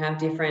stevias can have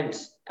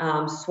different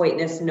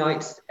sweetness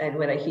notes and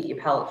where they hit your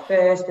palate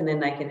first and then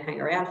they can hang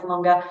around for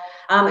longer.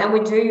 And we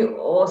do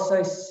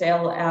also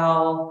sell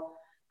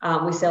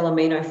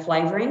amino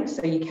flavoring.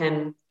 So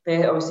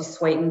they're obviously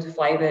sweetened,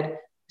 flavored,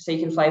 so you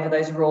can flavor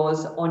those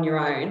raws on your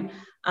own.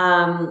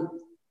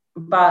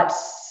 But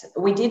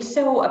we did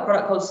sell a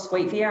product called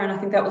Sweetvia, and I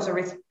think that was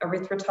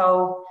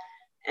erythritol,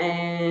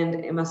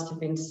 and it must have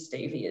been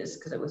stevias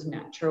because it was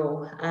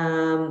natural.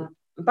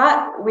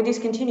 But we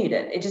discontinued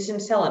it. It just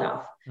didn't sell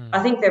enough.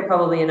 I think there are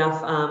probably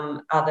enough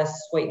other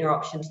sweetener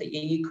options that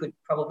you could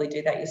probably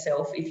do that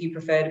yourself. If you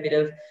preferred a bit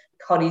of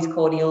Cottee's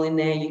cordial in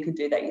there, you could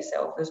do that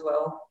yourself as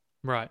well.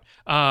 Right.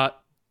 Are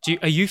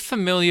you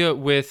familiar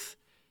with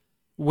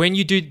when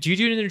you do you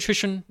do the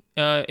nutrition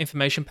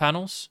information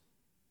panels?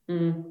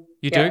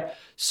 You do?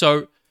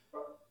 So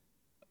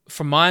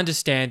from my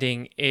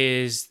understanding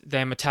is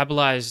they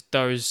metabolize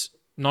those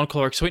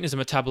non-caloric sweeteners are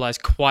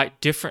metabolized quite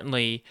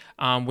differently.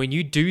 When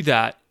you do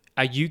that,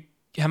 are you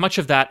how much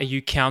of that are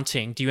you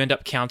counting? Do you end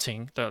up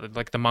counting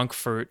the monk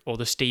fruit or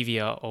the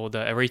stevia or the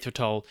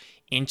erythritol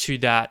into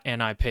that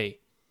NIP?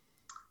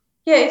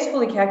 Yeah, it's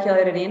fully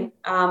calculated in.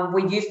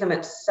 We use them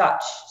at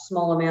such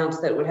small amounts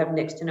that it would have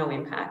next to no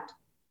impact.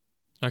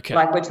 Okay.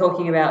 Like we're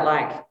talking about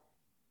like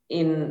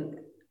in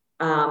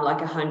like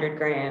 100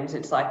 grams,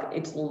 it's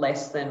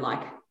less than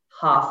like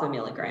half a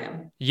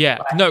milligram. Yeah.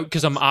 Like, No,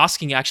 because I'm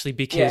asking actually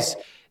because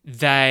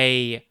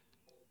they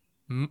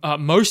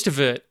most of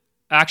it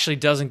actually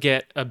doesn't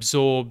get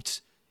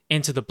absorbed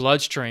into the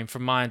bloodstream,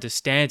 from my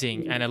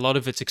understanding, and a lot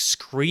of it's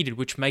excreted,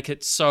 which make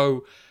it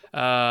so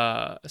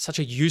such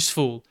a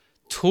useful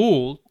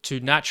tool to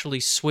naturally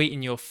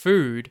sweeten your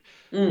food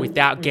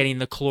without getting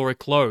the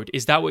caloric load.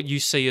 Is that what you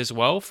see as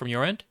well from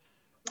your end?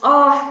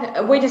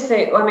 Oh, we just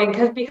say, I mean,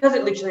 because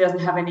it literally doesn't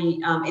have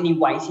any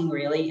weighting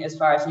really as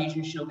far as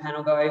nutritional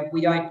panel go.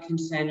 We don't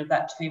concern of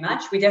that too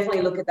much. We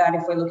definitely look at that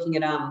if we're looking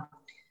at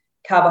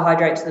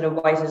carbohydrates that are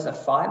weighted as a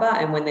fiber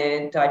and when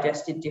they're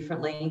digested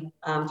differently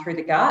through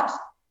the gut.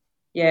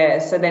 Yeah,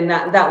 so then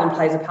that one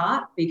plays a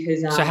part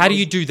because. So how do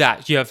you do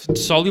that? You have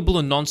soluble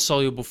and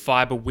non-soluble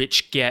fiber,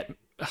 which get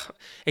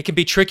it can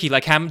be tricky.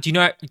 Like, do you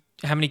know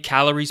how many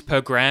calories per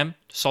gram,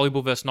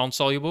 soluble versus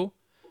non-soluble?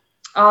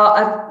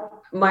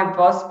 My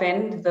boss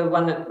Ben, the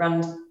one that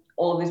runs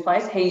all of this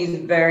place, he's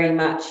very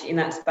much in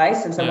that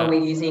space, and so when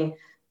we're using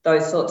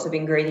those sorts of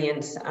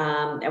ingredients,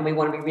 and we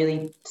want to be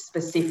really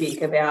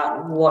specific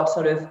about what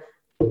sort of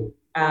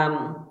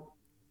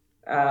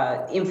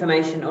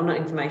information, or not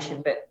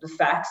information, but the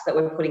facts that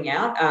we're putting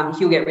out,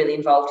 he'll get really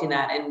involved in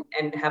that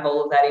and have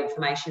all of that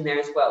information there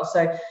as well.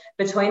 So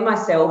between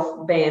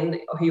myself, Ben,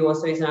 who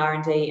also is an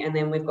R&D, and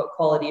then we've got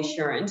quality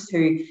assurance,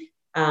 who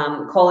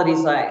quality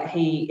is like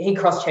he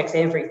cross-checks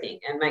everything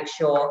and makes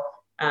sure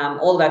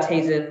all of our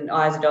T's and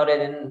I's are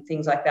dotted and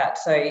things like that.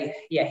 So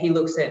yeah, he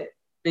looks at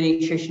the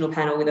nutritional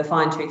panel with a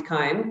fine-tooth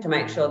comb to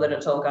make sure that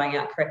it's all going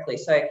out correctly.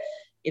 So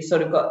it's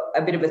sort of got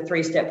a bit of a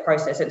three-step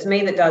process. It's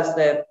me that does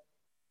the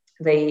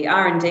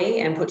R&D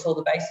and puts all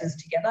the bases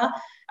together.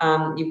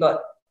 You've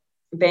got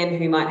Ben,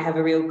 who might have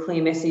a real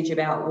clear message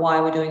about why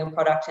we're doing a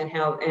product and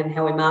how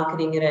we're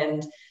marketing it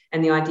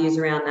and the ideas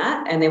around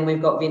that. And then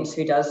we've got Vince,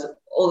 who does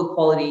all the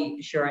quality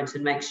assurance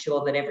and makes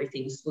sure that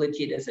everything's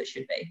legit as it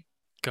should be.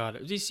 Got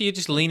it. So you're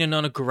just leaning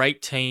on a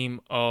great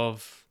team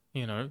of,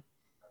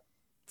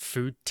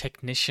 food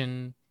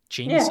technician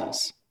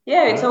geniuses.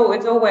 Yeah, it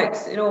all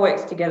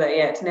works together.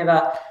 Yeah, it's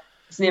never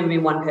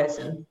been one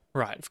person.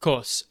 Right, of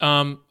course.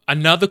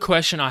 Another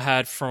question I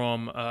had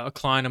from a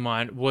client of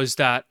mine was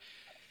that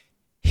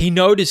he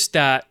noticed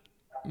that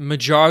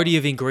majority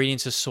of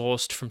ingredients are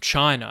sourced from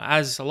China,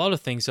 as a lot of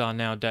things are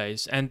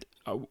nowadays. And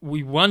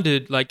we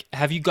wondered, like,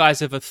 have you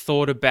guys ever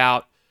thought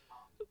about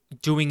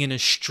doing an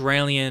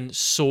Australian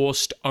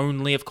sourced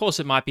only? Of course,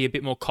 it might be a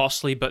bit more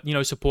costly, but,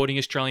 supporting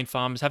Australian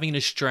farmers, having an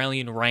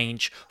Australian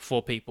range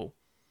for people.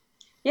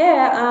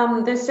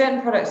 Yeah, there's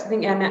certain products. I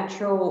think our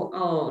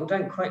natural,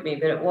 don't quote me,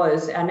 but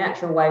our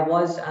natural whey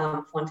was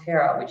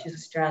Fonterra, which is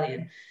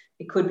Australian.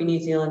 It could be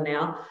New Zealand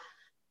now.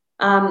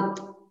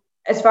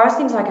 As far as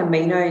things like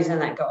aminos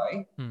and that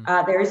go,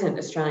 there isn't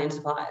Australian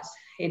suppliers.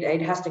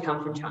 It has to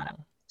come from China.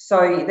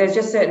 So there's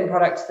just certain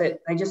products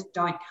that they just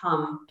don't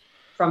come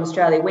from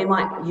Australia. We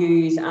might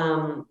use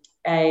an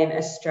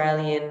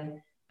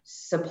Australian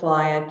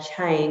supplier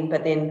chain,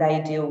 but then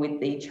they deal with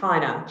the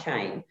China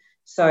chain.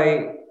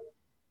 So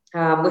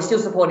we're still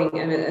supporting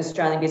an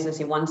Australian business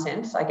in one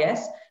sense, I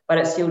guess, but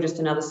it's still just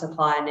another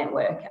supplier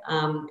network.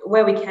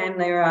 Where we can,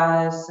 there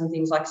are some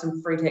things like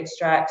some fruit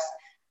extracts.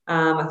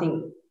 I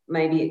think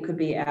maybe it could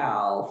be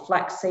our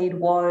flaxseed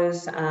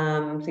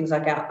things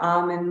like our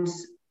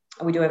almonds.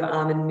 We do have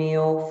almond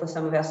meal for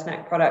some of our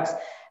snack products,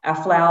 our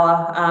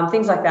flour,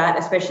 things like that,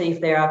 especially if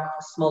there are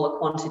smaller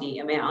quantity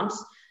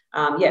amounts.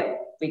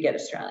 We get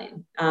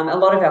Australian. A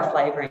lot of our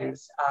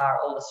flavourings are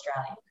all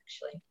Australian,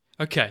 actually.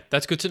 Okay,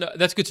 that's good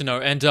to know.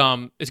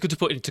 And it's good to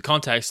put into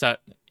context that,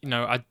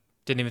 I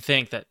didn't even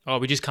think that,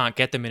 we just can't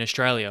get them in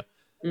Australia.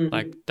 Mm-hmm.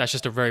 Like, that's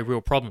just a very real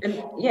problem.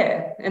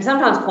 And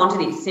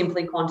sometimes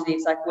simply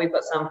quantities, like we've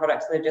got some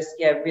products that are just,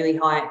 really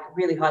high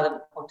level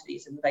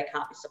quantities, and they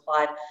can't be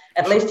supplied,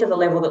 at least to the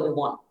level that we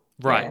want.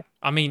 Right. Yeah.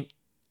 I mean,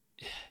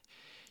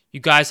 you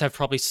guys have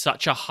probably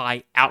such a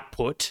high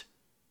output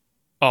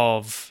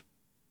of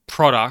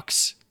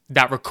products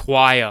that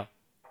require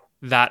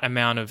that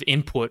amount of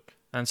input,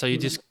 and so you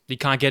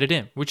can't get it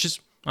in, which is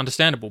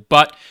understandable.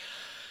 But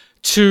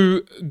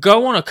to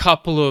go on a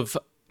couple of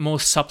more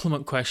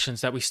supplement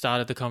questions that we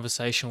started the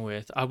conversation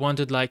with, I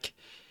wondered, like,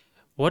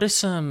 what are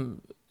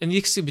some, and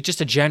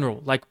just a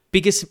general, like,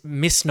 biggest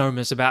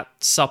misnomers about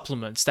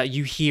supplements that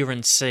you hear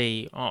and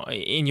see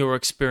in your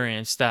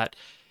experience that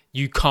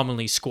you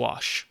commonly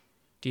squash?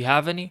 Do you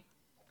have any?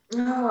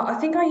 I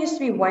think I used to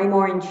be way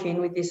more in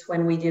tune with this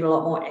when we did a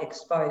lot more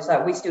expos.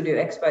 Like, we still do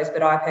expos,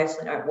 but I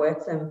personally don't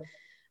work them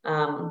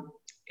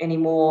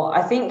anymore.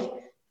 I think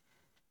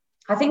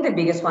the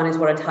biggest one is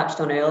what I touched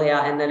on earlier,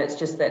 and that it's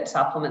just that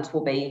supplements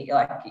will be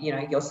like,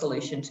 your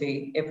solution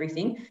to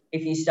everything.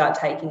 If you start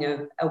taking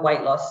a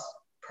weight loss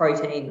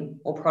protein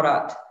or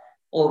product,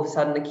 all of a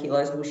sudden the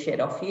kilos will shed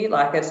off you.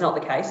 Like, it's not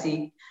the case.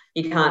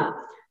 You can't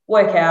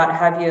work out,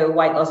 have your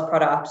weight loss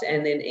product,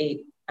 and then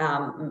eat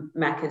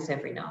Macca's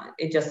every night.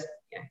 It just,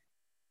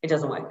 it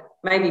doesn't work.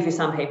 Maybe for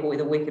some people with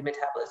a wicked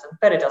metabolism,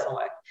 but it doesn't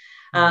work.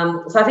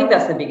 So I think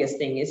that's the biggest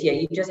thing is,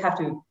 you just have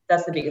to,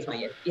 that's the biggest one.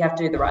 You have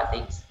to do the right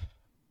things.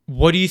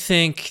 What do you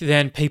think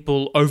then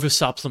people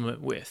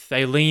over-supplement with?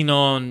 They lean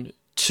on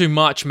too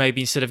much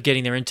maybe instead of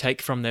getting their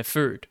intake from their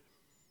food?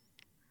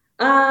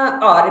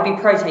 It'd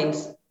be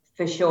proteins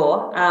for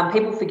sure.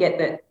 People forget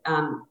that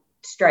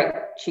straight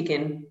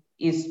chicken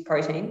is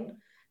protein.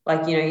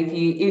 Like,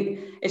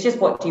 it's just,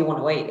 what do you want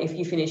to eat? If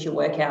you finish your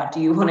workout,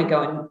 do you want to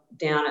go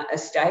down a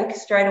steak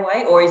straight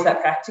away, or is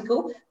that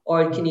practical?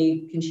 Or can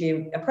you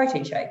consume a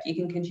protein shake? You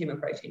can consume a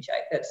protein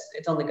shake.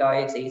 It's on the go.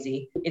 It's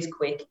easy. It's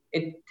quick.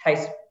 It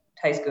tastes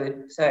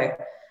good. So,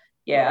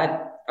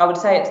 yeah, I would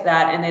say it's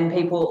that. And then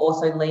people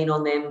also lean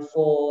on them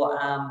for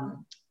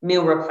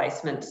meal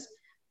replacements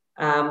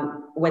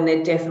when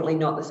they're definitely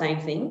not the same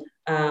thing.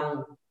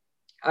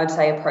 I'd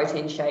say a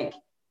protein shake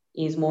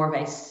is more of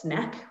a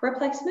snack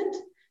replacement.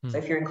 So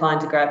if you're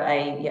inclined to grab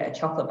a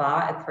chocolate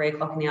bar at 3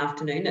 o'clock in the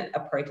afternoon, a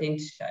protein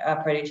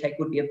shake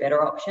would be a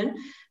better option,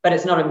 but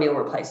it's not a meal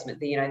replacement.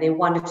 They're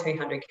 100 to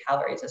 200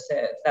 calories a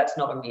serve. That's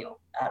not a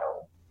meal at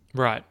all.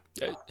 Right.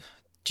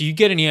 Do you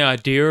get any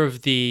idea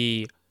of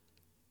the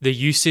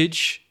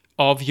usage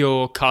of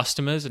your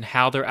customers and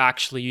how they're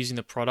actually using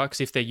the products,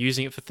 if they're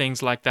using it for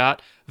things like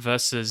that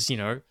versus,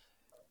 the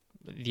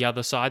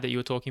other side that you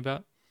were talking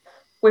about?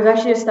 We've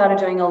actually just started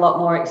doing a lot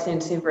more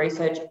extensive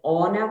research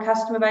on our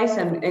customer base,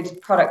 and it's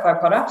product by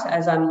product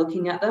as I'm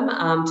looking at them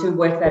to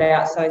work that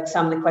out. So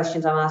some of the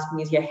questions I'm asking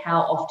is,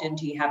 how often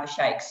do you have a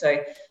shake?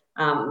 So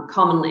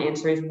common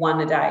answer is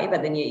 1 a day,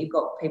 but then you've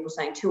got people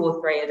saying 2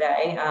 or 3 a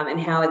day. And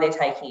how are they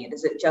taking it?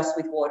 Is it just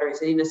with water?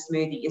 Is it in a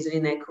smoothie? Is it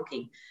in their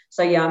cooking?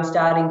 So I'm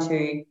starting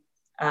to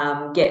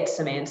get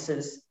some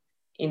answers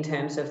in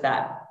terms of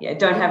that.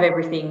 Don't have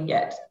everything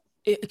yet.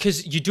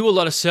 Because you do a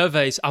lot of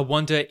surveys, I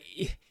wonder,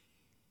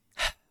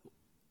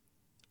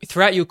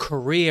 throughout your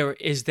career,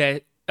 is there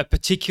a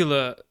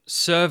particular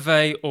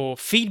survey or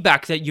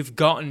feedback that you've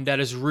gotten that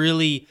has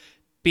really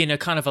been a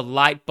kind of a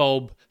light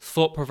bulb,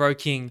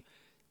 thought-provoking,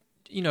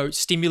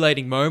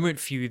 stimulating moment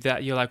for you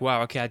that you're like,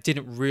 wow, okay, I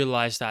didn't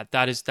realize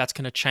that's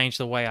going to change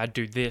the way I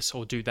do this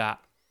or do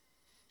that?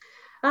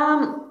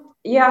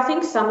 I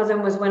think some of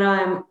them was one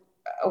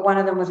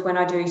of them was when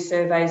I do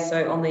surveys.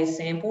 So on these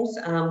samples,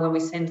 when we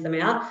send them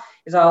out,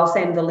 is I'll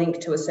send the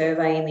link to a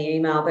survey in the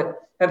email, but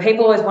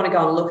people always want to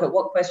go and look at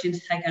what questions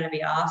they're going to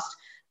be asked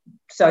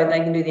so they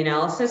can do the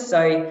analysis.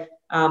 So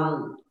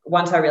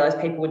once I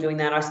realized people were doing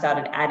that, I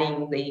started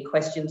adding the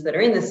questions that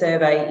are in the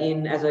survey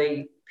in as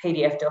a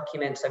PDF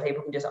document so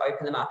people can just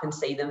open them up and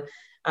see them.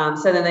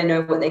 So then they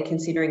know what they're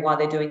considering while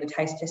they're doing the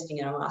taste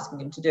testing and I'm asking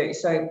them to do.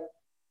 So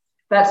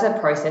that's a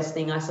process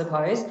thing, I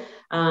suppose.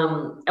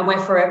 And we're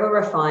forever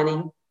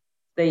refining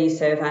the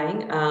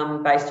surveying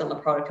based on the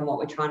product and what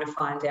we're trying to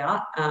find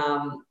out.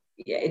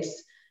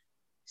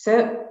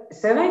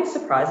 Surveying's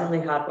surprisingly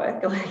hard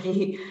work. Like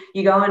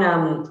you go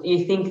and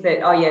you think that,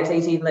 it's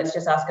easy, let's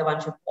just ask a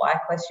bunch of why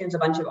questions, a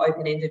bunch of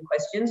open-ended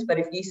questions. But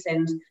if you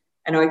send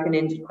an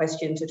open-ended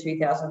question to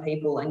 2,000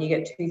 people and you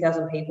get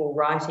 2,000 people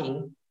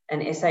writing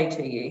an essay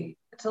to you,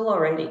 it's a lot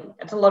of reading.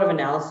 It's a lot of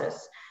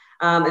analysis.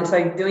 And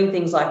so doing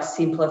things like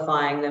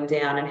simplifying them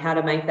down and how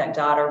to make that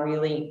data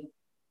really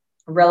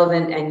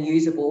relevant and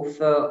usable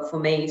for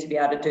me to be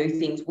able to do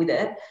things with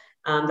it,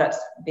 that's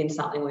been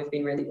something we've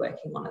been really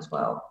working on as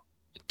well.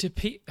 So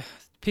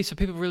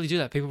people really do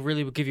that? People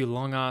really will give you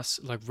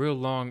real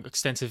long,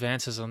 extensive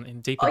answers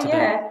in deep into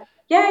that?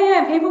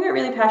 Yeah. People get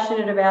really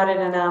passionate about it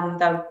and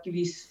they'll give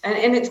you,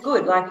 and it's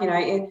good.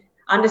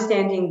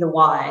 Understanding the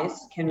whys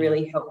can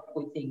really help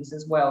with things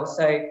as well.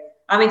 So,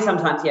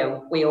 sometimes,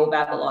 we all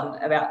babble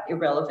on about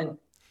irrelevant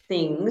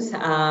things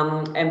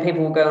and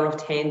people will go on a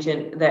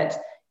tangent that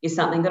is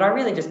something that I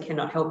really just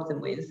cannot help them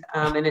with.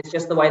 And it's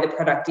just the way the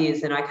product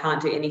is and I can't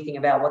do anything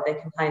about what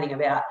they're complaining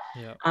about.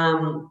 Yeah.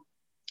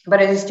 But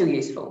it is still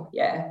useful,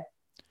 yeah.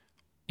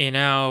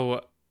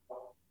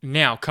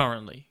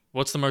 Currently,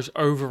 what's the most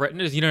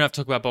overrated? You don't have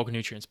to talk about bulk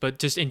nutrients, but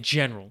just in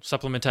general,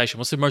 supplementation.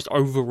 What's the most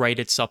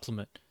overrated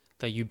supplement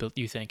that you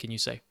think and you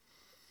say?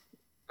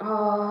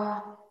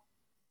 No,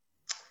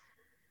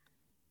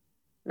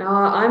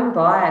 I'm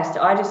biased.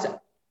 I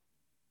don't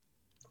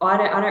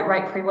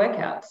rate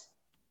pre-workouts.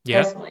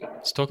 Yeah, personally.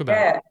 Let's talk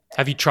about it.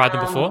 Have you tried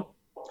them before?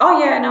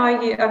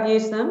 I've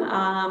used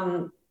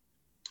them.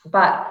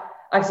 But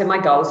like I said, my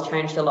goals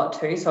changed a lot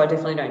too, so I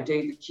definitely don't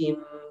do the gym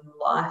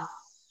life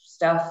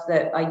stuff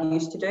that I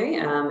used to do.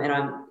 And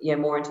I'm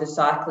more into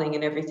cycling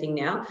and everything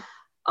now.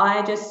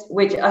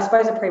 Which I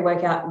suppose a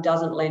pre-workout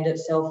doesn't lend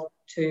itself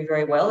to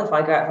very well. If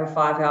I go out for a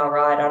 5-hour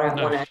ride, I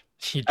don't want to.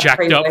 You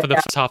jacked up for the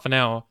first half an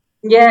hour.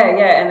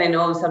 Yeah, and then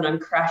all of a sudden I'm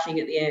crashing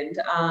at the end.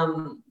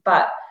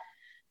 But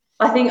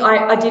I think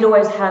I did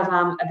always have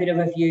a bit of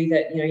a view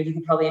that, you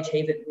could probably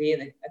achieve it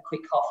with a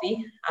quick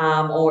coffee,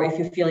 or if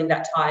you're feeling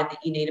that tired that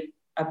you need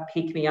a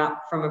pick me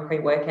up from a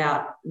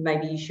pre-workout,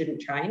 maybe you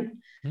shouldn't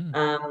train.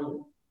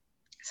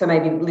 So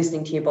maybe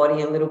listening to your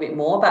body a little bit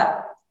more.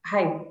 But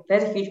hey,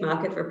 there's a huge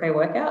market for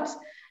pre-workouts.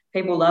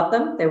 People love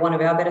them. They're one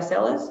of our better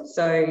sellers.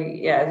 So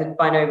yeah,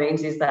 by no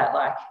means is that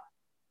like,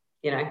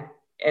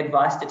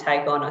 advice to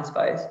take on, I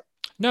suppose.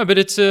 No, but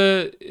it's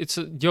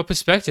your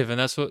perspective, and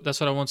that's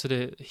what I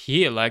wanted to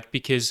hear. Like,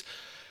 because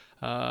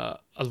a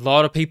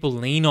lot of people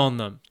lean on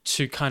them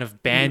to kind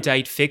of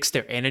band-aid fix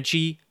their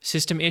energy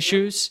system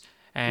issues,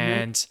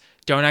 and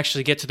don't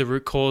actually get to the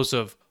root cause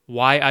of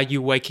why are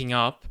you waking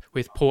up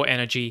with poor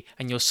energy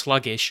and you're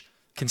sluggish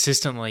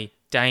consistently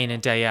day in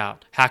and day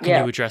out. How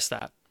can you address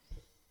that?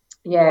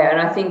 Yeah, and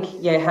I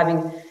think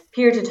having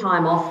periods of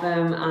time off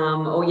them,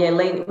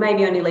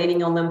 maybe only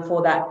leaning on them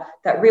for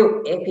that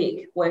real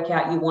epic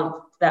workout you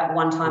want that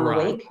one time a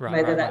week,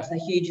 whether that's a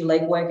huge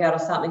leg workout or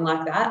something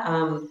like that.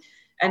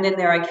 And then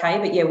they're okay.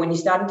 But yeah, when you're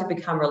starting to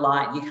become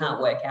reliant, you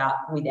can't work out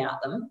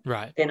without them.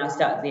 Right. Then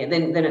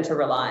then it's a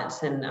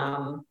reliance, and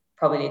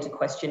probably need to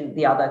question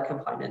the other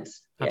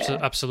components. Yeah.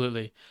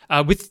 Absolutely.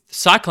 With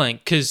cycling,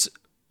 because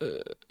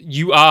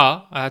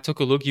I took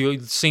a look, you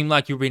seem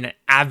like you've been an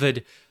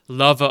avid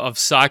lover of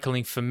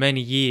cycling for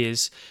many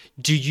years.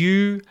 Do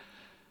you,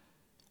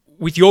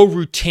 with your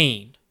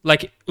routine,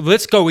 like,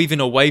 let's go even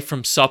away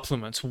from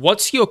supplements,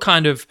 what's your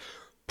kind of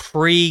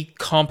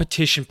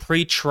pre-competition,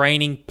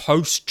 pre-training,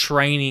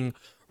 post-training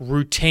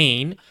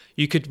routine?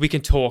 We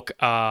can talk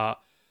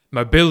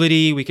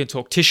mobility, we can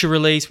talk tissue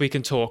release, we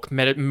can talk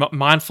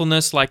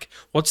mindfulness. Like,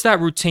 what's that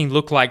routine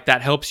look like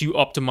that helps you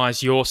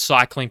optimize your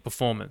cycling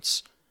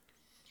performance?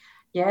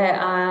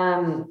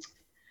 Yeah,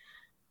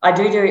 I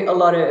do a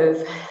lot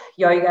of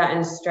yoga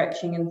and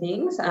stretching and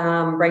things.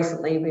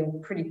 Recently I've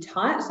been pretty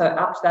tight, so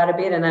upped that a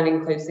bit, and that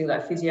includes things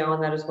like physio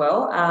on that as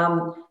well.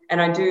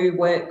 And I do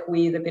work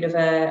with a bit of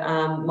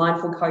a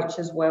mindful coach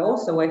as well,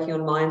 so working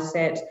on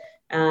mindset.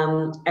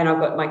 And I've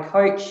got my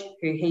coach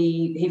who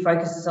he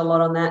focuses a lot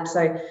on that.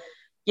 So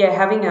yeah,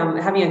 having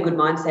a good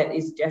mindset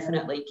is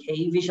definitely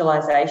key.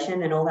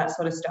 Visualization and all that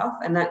sort of stuff,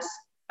 and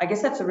I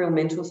guess that's a real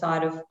mental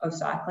side of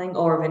cycling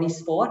or of any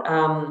sport,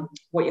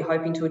 what you're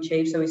hoping to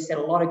achieve. So we set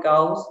a lot of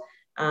goals,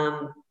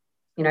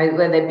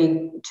 whether they're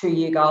big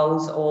 2-year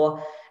goals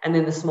and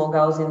then the small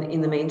goals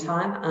in the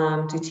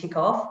meantime to tick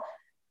off.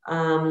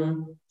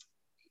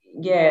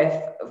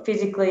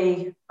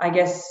 Physically, I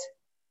guess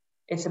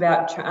it's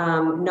about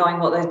knowing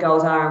what those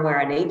goals are and where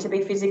I need to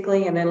be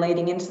physically and then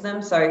leading into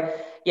them. So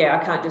yeah,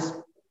 I can't just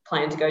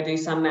plan to go do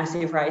some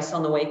massive race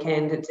on the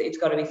weekend. It's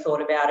got to be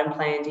thought about and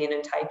planned in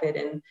and tapered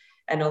and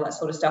all that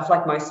sort of stuff,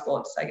 like most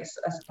sports, I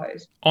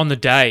suppose. On the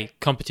day,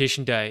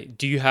 competition day,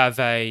 do you have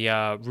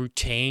a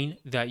routine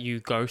that you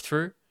go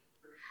through?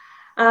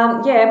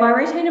 My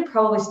routine would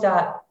probably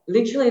start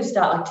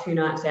like 2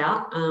 nights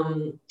out.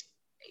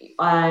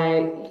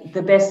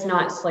 The best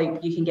night's sleep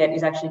you can get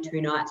is actually 2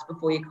 nights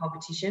before your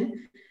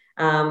competition.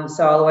 So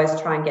I'll always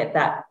try and get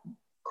that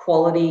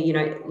quality,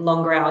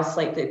 longer hours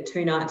sleep the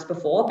 2 nights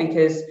before,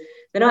 because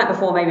the night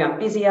before maybe I'm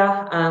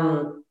busier.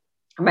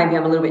 Maybe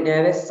I'm a little bit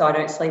nervous, so I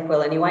don't sleep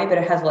well anyway, but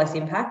it has less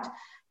impact.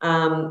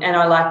 And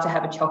I like to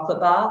have a chocolate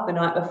bar the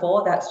night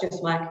before. That's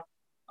just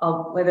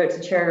whether it's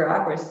a cherry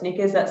ripe or a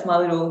Snickers, that's my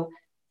little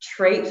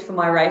treat for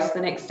my race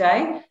the next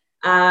day.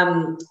 2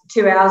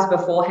 hours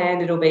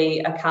beforehand, it'll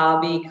be a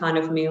carby kind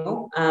of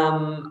meal.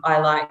 I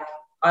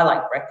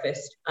like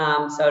breakfast,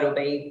 so it'll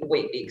be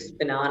Wheat Bix,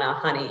 banana,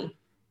 honey,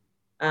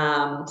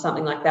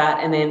 something like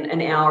that. And then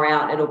an hour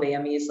out, it'll be a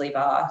muesli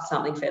bar,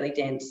 something fairly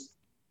dense.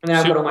 And then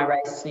I've got all my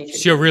race nutrition.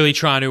 So you're really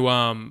trying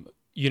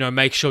to,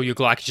 make sure your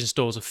glycogen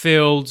stores are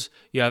filled,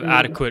 you have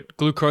adequate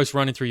glucose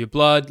running through your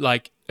blood,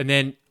 and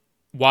then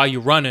while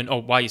you're running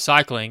or while you're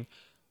cycling,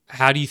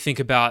 how do you think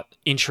about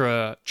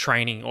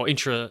intra-training or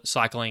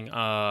intra-cycling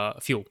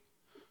fuel?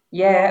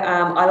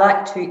 Yeah, I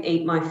like to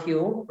eat my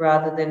fuel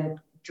rather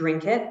than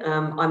drink it.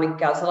 I'm a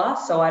guzzler,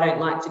 so I don't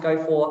like to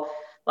go for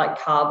like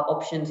carb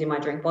options in my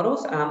drink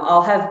bottles.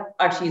 I'll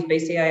actually use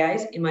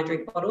BCAAs in my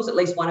drink bottles, at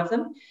least one of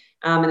them.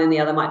 And then the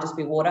other might just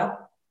be water.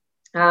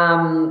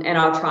 And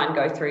I'll try and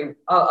go through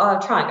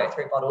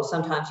bottles.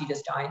 Sometimes you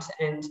just don't.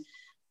 And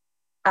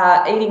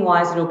eating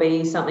wise, it'll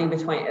be something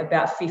between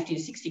about 50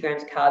 to 60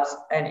 grams of carbs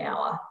an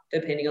hour,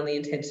 depending on the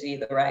intensity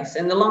of the race.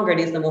 And the longer it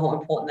is, the more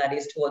important that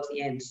is towards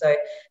the end. So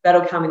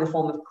that'll come in the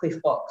form of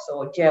Cliff Box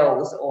or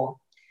gels, or,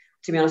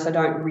 to be honest, I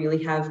don't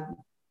really have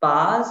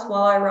bars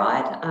while I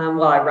ride.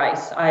 While I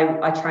race,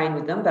 I train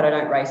with them, but I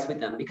don't race with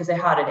them because they're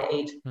harder to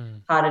eat,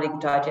 harder to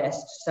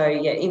digest. So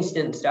yeah,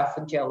 instant stuff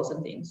with gels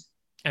and things.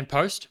 And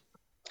post?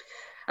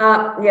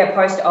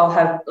 Post I'll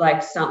have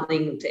like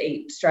something to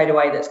eat straight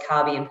away that's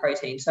carby and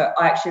protein. So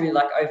I actually really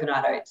like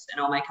overnight oats,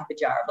 and I'll make up a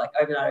jar of like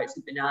overnight oats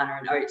with banana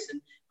and oats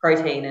and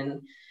protein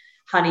and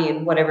honey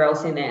and whatever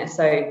else in there.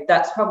 So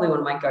that's probably one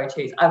of my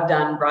go-tos. I've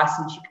done rice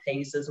and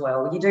chickpeas as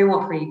well. You do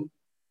want pretty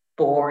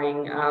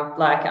boring,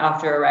 like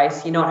after a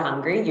race, you're not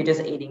hungry, you're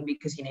just eating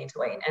because you need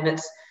to eat. And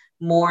it's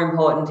more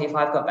important if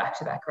I've got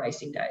back-to-back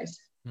racing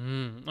days.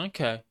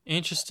 Okay,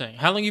 interesting.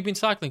 How long have you been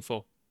cycling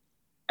for?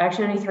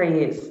 Actually, only 3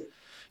 years.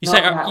 Not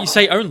that You long.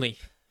 say only.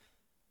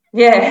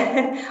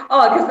 Yeah.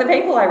 Oh, because the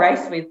people I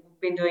race with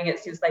have been doing it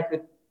since they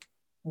could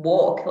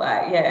walk.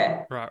 Like,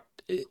 yeah. Right.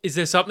 Is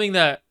there something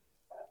that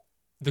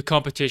the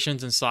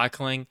competitions in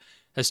cycling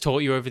has taught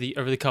you over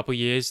the couple of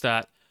years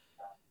that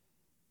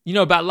you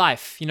know about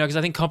life? You know, because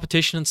I think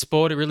competition and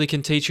sport, it really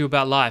can teach you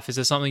about life. Is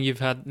there something you've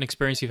had, an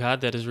experience you've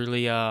had that has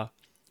really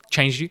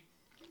changed you?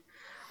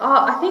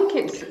 Oh, I think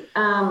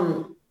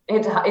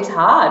it's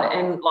hard,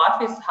 and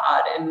life is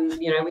hard, and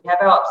we have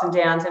our ups and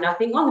downs. And I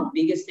think one of the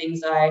biggest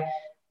things I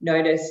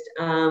noticed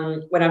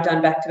when I've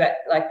done back-to-back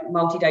like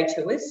multi-day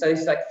tours, so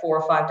it's like 4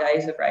 or 5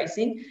 days of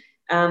racing.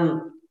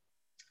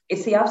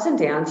 It's the ups and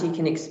downs you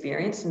can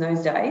experience in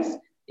those days.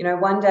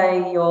 One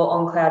day you're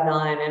on cloud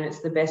nine and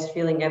it's the best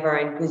feeling ever,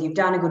 and because you've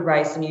done a good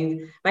race and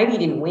maybe you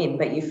didn't win,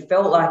 but you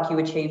felt like you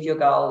achieved your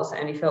goals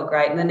and you felt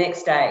great. And the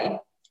next day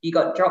you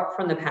got dropped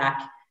from the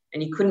pack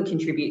and you couldn't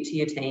contribute to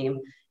your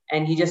team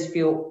and you just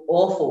feel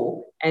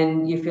awful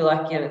and you feel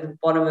like at the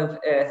bottom of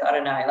earth. I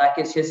don't know, like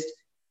it's just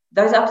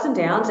those ups and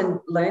downs, and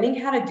learning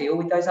how to deal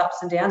with those ups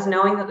and downs,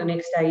 knowing that the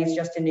next day is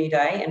just a new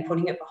day and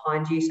putting it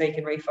behind you so you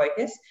can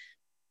refocus.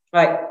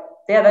 Like,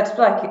 yeah, that's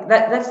like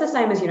that's the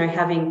same as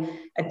having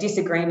a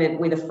disagreement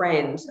with a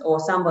friend or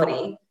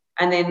somebody,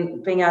 and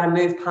then being able to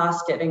move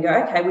past it and go,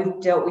 okay, we've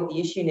dealt with the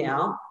issue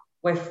now.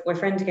 We're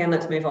friends again.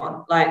 Let's move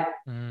on. Like,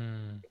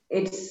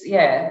 it's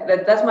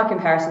that's my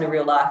comparison to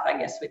real life, I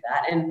guess, with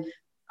that. And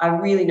I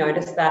really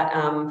noticed that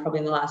probably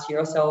in the last year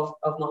or so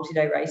of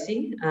multi-day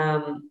racing.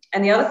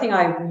 And the other thing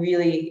I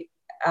really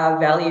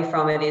value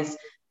from it is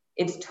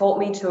it's taught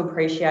me to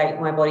appreciate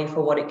my body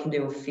for what it can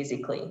do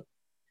physically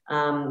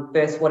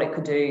versus what it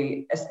could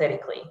do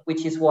aesthetically,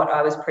 which is what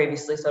I was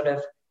previously sort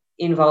of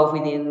involved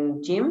with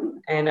in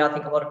gym. And I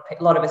think a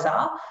lot of us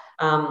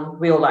are.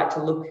 We all like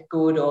to look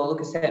good or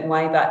look a certain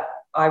way, but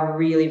I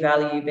really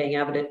value being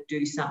able to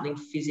do something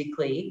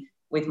physically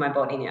with my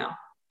body now.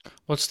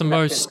 What's the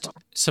most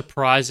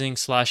surprising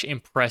 /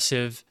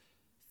 impressive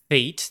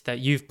feat that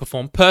you've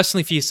performed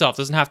personally for yourself?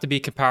 Doesn't have to be a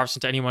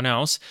comparison to anyone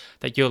else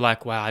that you're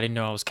like, wow, I didn't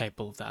know I was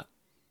capable of that.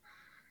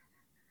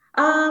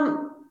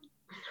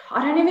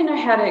 I don't even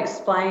know how to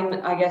explain.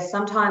 I guess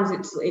sometimes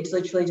it's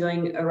literally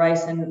doing a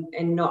race and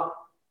not.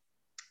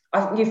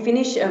 You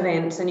finish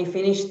events and you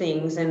finish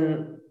things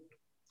and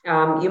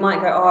you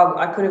might go, oh,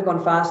 I could have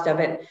gone faster,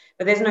 but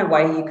there's no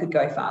way you could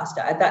go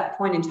faster. At that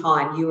point in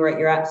time, you were at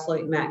your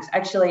absolute max.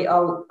 Actually,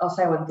 I'll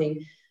say one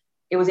thing.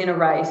 It was in a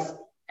race,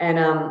 and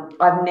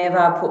I've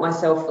never put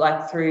myself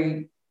like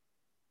through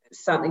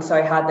something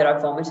so hard that I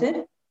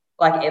vomited,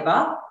 like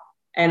ever.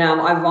 And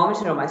I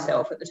vomited on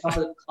myself at the top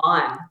of the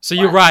climb. So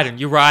you're riding.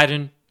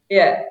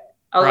 Yeah,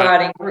 I was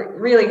riding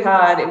really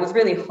hard. It was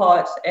really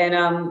hot, and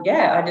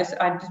I just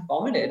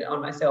vomited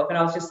on myself, and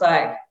I was just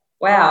like,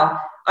 wow.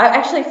 I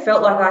actually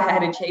felt like I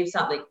had achieved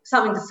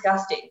something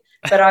disgusting,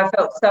 but I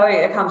felt so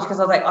accomplished because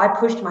I was like, I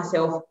pushed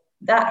myself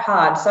that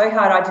hard, so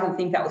hard I didn't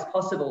think that was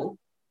possible,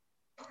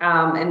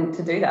 and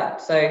to do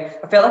that. So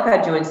I felt like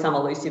I joined some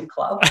elusive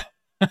club.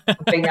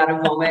 Being able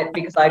to vomit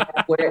because I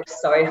worked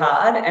so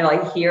hard, and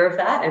like hear of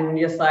that and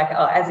just like,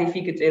 oh, as if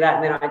you could do that,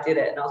 and then I did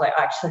it and I was like,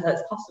 actually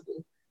that's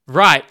possible.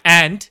 Right.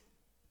 And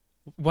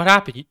what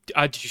happened?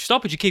 Did you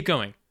stop or did you keep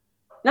going?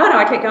 No,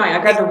 I kept going. I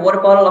grabbed a water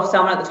bottle off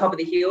someone at the top of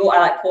the hill. I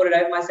like poured it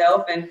over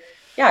myself and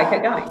I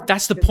kept going.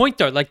 That's the point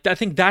though. Like, I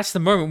think that's the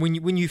moment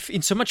when you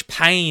in so much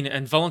pain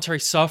and voluntary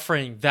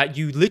suffering that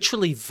you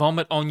literally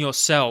vomit on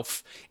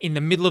yourself in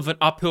the middle of an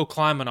uphill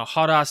climb on a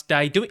hot ass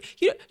day.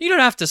 You don't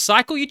have to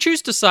cycle. You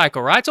choose to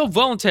cycle, right? It's all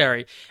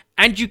voluntary.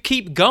 And you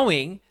keep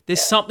going.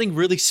 There's something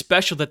really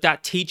special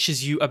that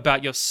teaches you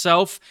about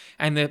yourself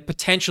and the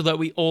potential that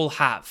we all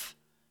have.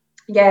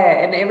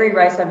 Yeah, and every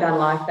race I've done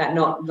like that,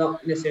 not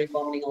necessarily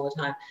vomiting all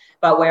the time,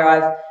 but where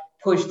I've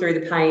pushed through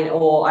the pain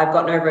or I've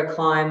gotten over a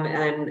climb,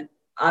 and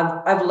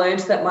I've learned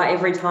that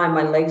every time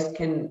my legs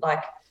can,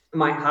 like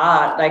my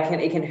heart,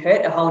 it can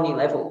hurt a whole new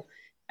level.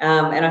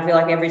 And I feel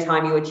like every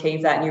time you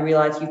achieve that and you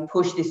realize you've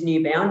pushed this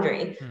new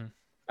boundary,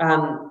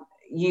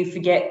 you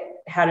forget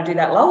how to do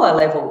that lower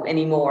level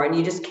anymore, and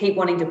you just keep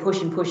wanting to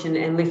push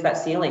and lift that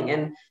ceiling.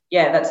 And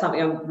yeah, that's something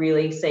I'm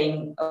really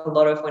seeing a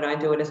lot of when I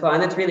do it as well,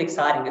 and it's really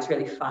exciting. It's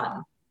really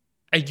fun.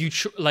 Are you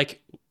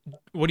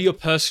what are your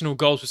personal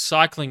goals with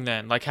cycling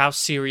then? Like, how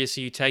serious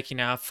are you taking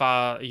it? How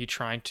far are you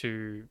trying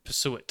to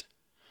pursue it?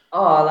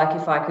 Oh, like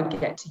if I could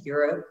get to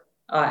Europe,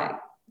 I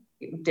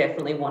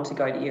definitely want to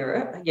go to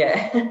Europe.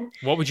 Yeah.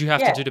 What would you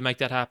have to do to make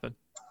that happen?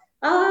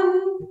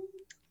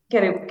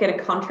 Get a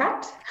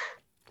contract.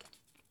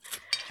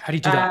 How do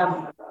you do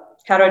that?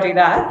 How do I do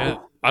that? Yeah,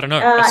 I don't know.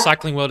 The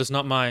cycling world is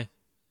not my.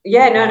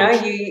 Yeah, no.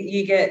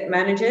 You get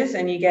managers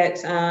and you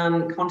get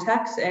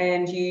contacts,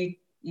 and you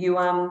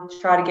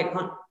try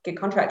to get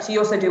contracts. You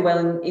also do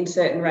well in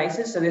certain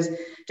races. So there's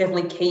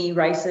definitely key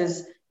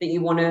races that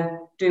you want to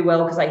do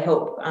well because they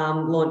help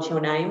launch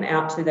your name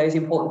out to those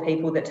important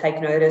people that take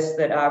notice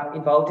that are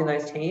involved in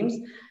those teams.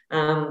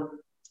 So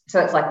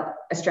it's like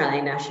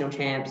Australian national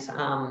champs,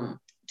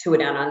 Tour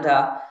Down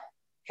Under,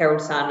 Herald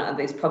Sun,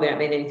 these probably don't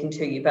mean anything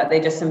to you, but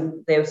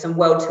there were some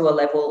world tour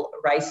level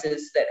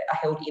races that are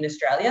held in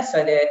Australia,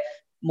 so they're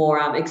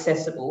more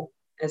accessible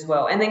as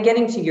well. And then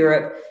getting to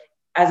Europe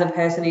as a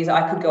person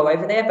I could go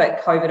over there,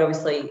 but COVID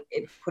obviously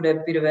it put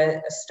a bit of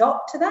a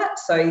stop to that.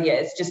 So yeah,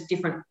 it's just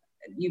different.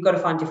 You've got to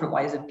find different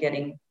ways of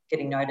getting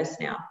noticed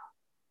now.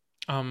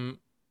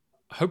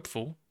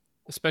 Hopeful,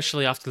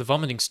 especially after the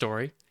vomiting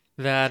story,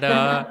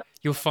 that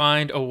you'll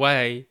find a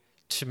way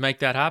to make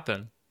that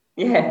happen.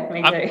 Yeah,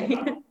 me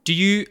too.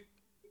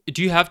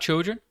 Do you have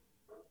children?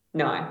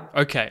 No.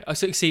 Okay.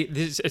 So, see,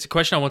 it's a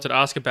question I wanted to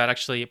ask about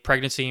actually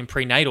pregnancy and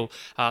prenatal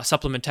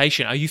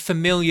supplementation. Are you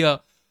familiar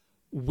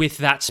with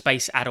that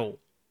space at all?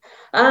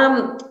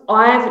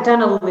 I've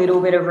done a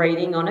little bit of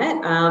reading on it,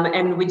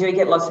 and we do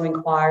get lots of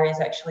inquiries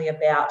actually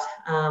about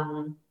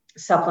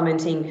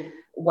supplementing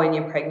when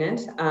you're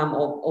pregnant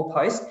or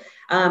post.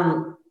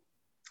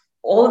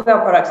 All of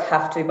our products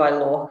have to, by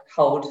law,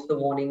 hold the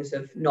warnings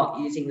of not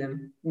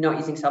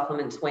using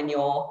supplements when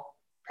you're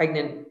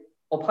pregnant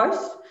or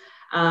post.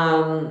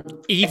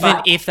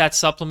 If that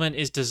supplement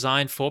is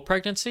designed for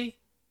pregnancy?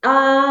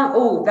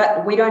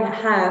 That we don't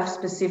have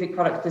specific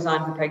products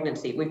designed for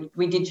pregnancy.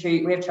 We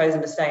have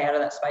chosen to stay out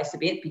of that space a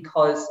bit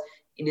because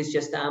it is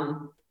just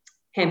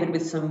hampered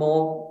with some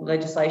more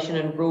legislation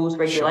and rules,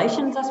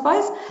 regulations, I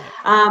suppose.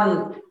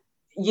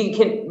 You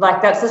can,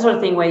 like, that's the sort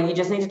of thing where you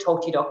just need to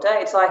talk to your doctor.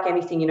 It's like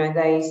anything,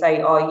 they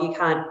say, oh, you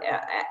can't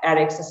add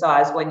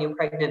exercise when you're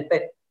pregnant,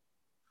 but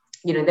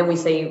then we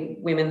see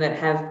women that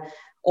have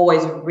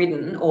always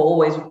ridden or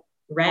always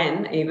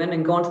ran even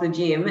and gone to the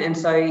gym, and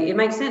so it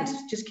makes sense.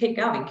 Just keep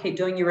going, keep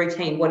doing your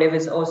routine,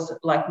 whatever's also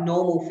like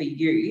normal for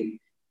you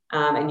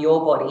and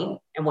your body,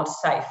 and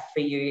what's safe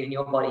for you and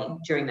your body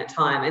during that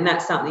time. And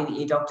that's something that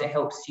your doctor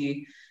helps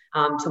you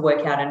to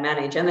work out and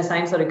manage. And the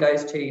same sort of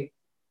goes to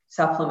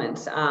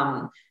supplements.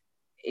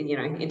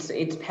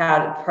 It's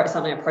powdered,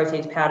 something like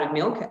protein's powdered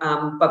milk,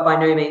 but by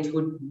no means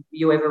would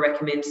you ever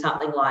recommend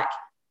something like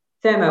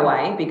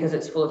Thermo-A because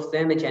it's full of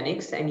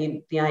thermogenics,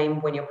 and the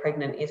aim when you're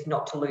pregnant is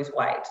not to lose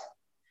weight.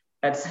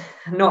 That's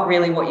not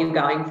really what you're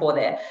going for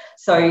there.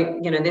 So,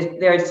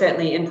 there are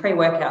certainly in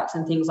pre-workouts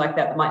and things like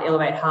that might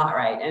elevate heart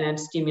rate and add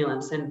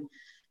stimulants, and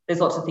there's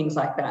lots of things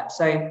like that.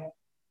 So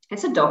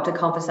it's a doctor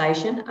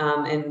conversation,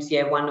 and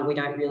one that we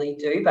don't really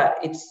do, but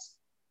it's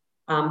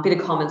a bit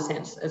of common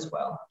sense as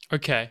well.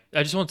 Okay.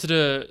 I just wanted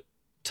to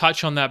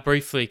touch on that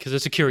briefly because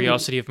it's a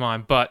curiosity of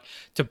mine, but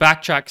to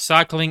backtrack,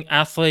 cycling,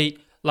 athlete,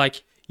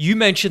 like you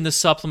mentioned the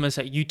supplements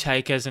that you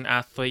take as an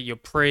athlete, your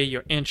pre,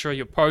 your intra,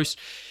 your post.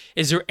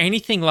 Is there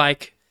anything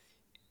like,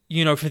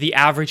 for the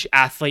average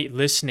athlete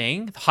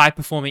listening, the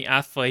high-performing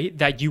athlete,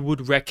 that you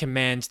would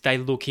recommend they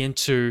look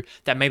into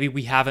that maybe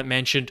we haven't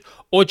mentioned,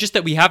 or just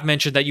that we have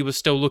mentioned that you would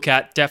still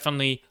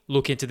definitely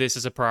look into this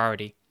as a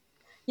priority?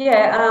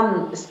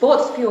 Yeah,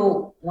 Sports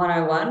Fuel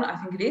 101, I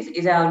think it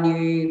is our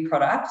new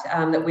product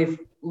that we've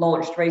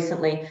launched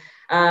recently.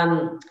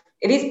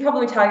 It is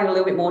probably targeted a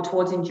little bit more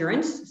towards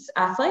endurance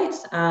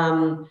athletes,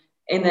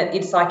 in that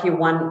it's like your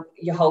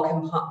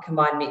whole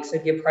combined mix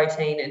of your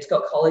protein. It's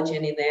got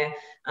collagen in there,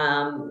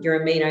 your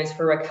aminos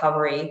for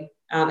recovery,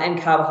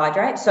 and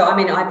carbohydrates. So,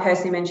 I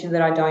personally mentioned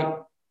that I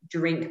don't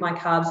drink my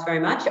carbs very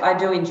much. I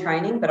do in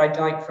training, but I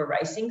don't for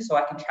racing, so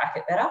I can track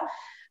it better.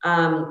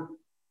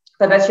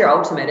 But that's your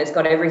ultimate. It's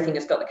got everything.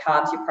 It's got the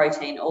carbs, your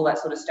protein, all that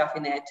sort of stuff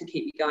in there to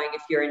keep you going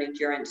if you're an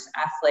endurance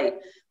athlete,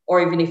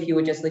 or even if you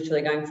were just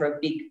literally going for a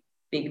big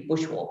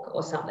bushwalk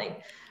or something,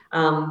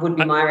 would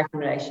be my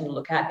recommendation to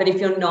look at. But if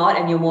you're not,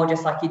 and you're more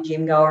just like your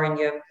gym goer and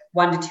you're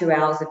 1 to 2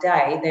 hours a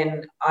day,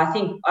 then I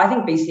think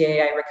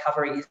BCAA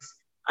recovery is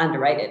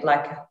underrated.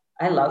 Like,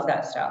 I love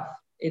that stuff.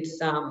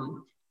 It's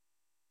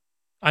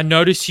I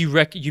noticed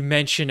you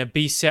mentioned a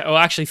BCAA. Oh,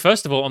 actually,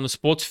 first of all, on the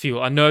Sports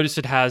Fuel, I noticed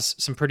it has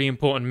some pretty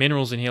important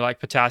minerals in here,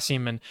 like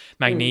potassium and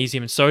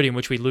magnesium and sodium,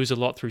 which we lose a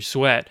lot through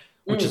sweat,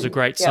 which is a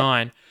great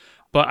sign.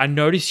 But I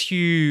noticed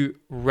you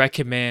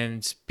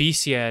recommend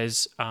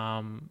BCAAs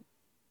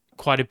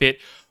quite a bit.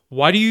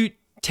 Why do you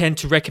tend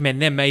to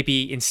recommend them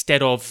maybe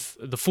instead of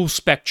the full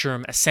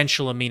spectrum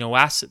essential amino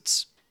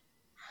acids?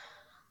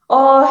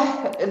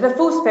 Oh, the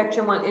full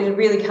spectrum one, it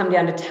really come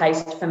down to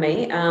taste for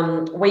me.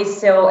 We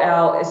sell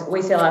our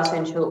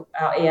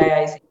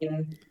EAAs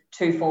in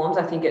 2 forms.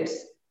 I think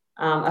it's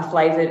a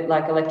flavored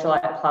like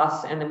Electrolyte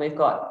Plus, and then we've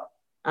got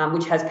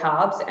which has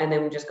carbs, and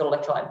then we've just got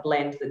Electrolyte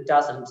Blend that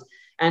doesn't.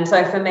 And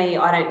so for me,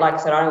 I don't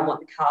want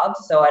the carbs,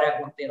 so I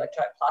don't want the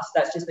Electrolyte Plus.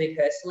 That's just me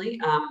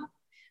personally.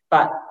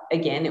 But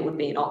again, it would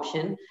be an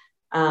option.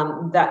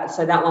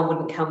 That one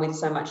wouldn't come with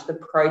so much the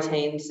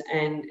proteins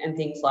and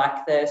things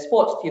like the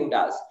Sports Fuel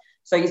does.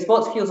 So your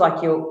Sports Fuel's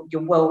like you're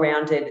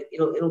well-rounded.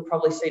 It'll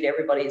probably suit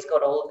everybody. It's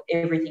got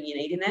everything you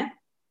need in there.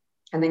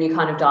 And then you're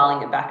kind of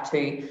dialing it back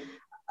to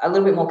a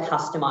little bit more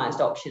customized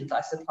options, I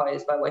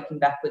suppose, by working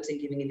backwards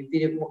and giving it a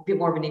bit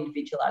more of an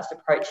individualized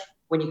approach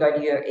when you go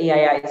to your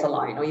EAAs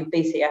alone or your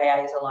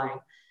BCAAs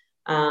alone.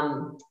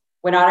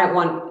 When I don't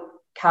want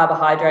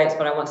carbohydrates,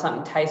 but I want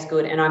something to taste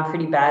good, and I'm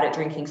pretty bad at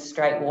drinking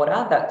straight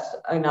water. That's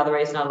another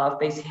reason I love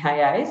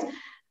BCAAs.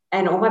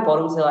 And all my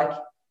bottles are like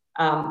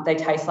they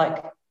taste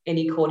like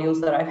any cordials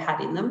that I've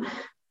had in them.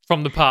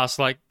 From the past,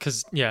 like,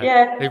 because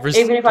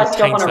even if I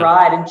stop on a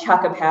ride and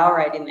chuck a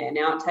Powerade in there,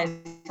 now it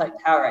tastes like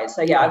Powerade.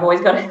 So yeah, I've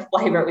always got to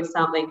flavour it with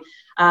something.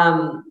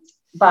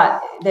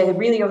 But they're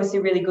really obviously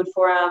really good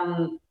for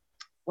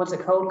what's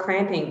it called,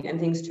 cramping and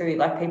things too.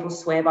 Like people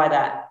swear by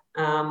that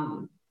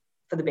for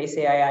the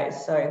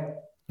BCAAs. So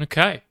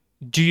okay,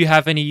 do you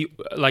have any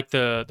like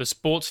the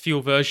sports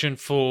fuel version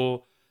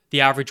for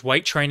the average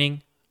weight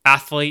training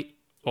athlete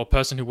or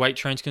person who weight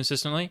trains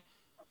consistently?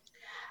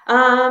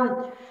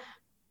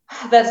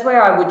 That's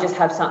where I would just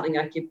have something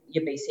like your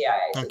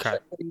BCAAs. Okay.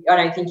 I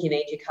don't think you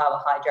need your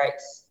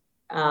carbohydrates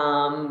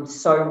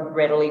so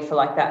readily for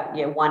like that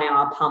 1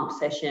 hour pump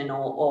session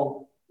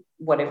or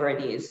whatever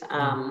it is.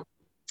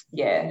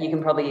 You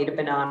can probably eat a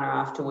banana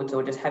afterwards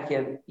or just have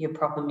your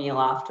proper meal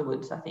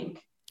afterwards, I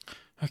think.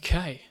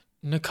 Okay.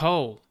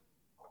 Nicole,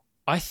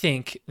 I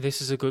think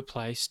this is a good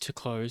place to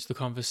close the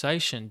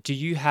conversation. Do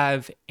you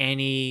have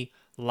any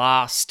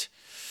last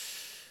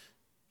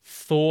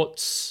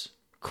thoughts,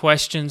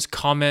 questions,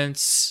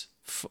 comments,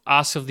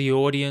 ask of the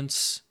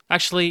audience?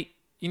 Actually,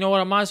 you know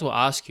what? I might as well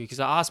ask you because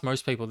I ask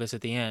most people this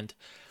at the end.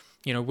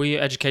 We're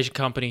an education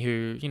company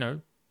who,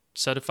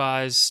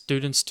 certifies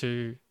students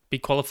to be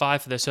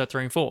qualified for their Cert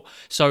 3 and 4.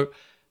 So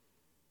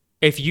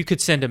if you could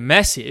send a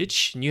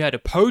message and you had a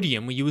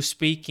podium where you were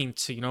speaking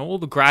to, all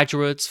the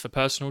graduates for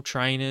personal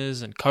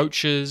trainers and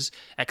coaches,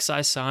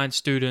 exercise science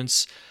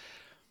students,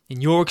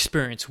 in your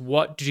experience,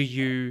 what do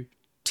you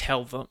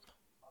tell them?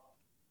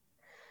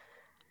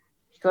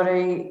 You've got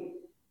to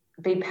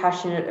be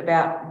passionate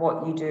about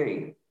what you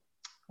do,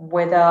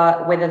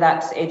 whether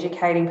that's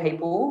educating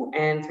people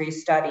and through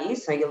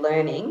studies, so you're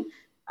learning,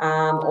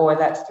 or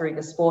that's through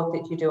the sport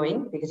that you're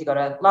doing, because you've got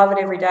to love it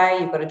every day,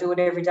 you've got to do it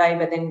every day,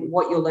 but then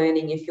what you're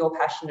learning, if you're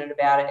passionate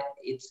about it,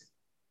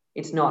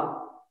 it's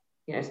not,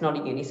 it's not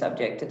a uni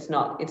subject, it's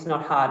not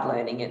hard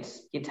learning,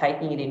 you're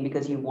taking it in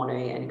because you want to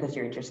and because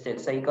you're interested,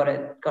 so you've got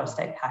to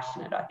stay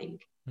passionate, I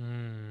think.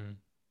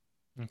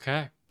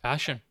 Okay,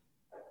 passion.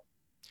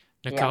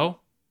 Nicole,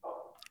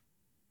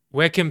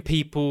 where can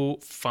people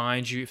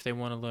find you if they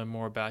want to learn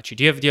more about you?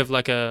 Do you have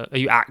like are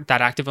you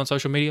that active on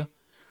social media?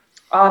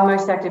 I'm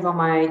most active on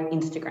my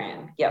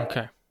Instagram. Yep.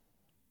 Okay.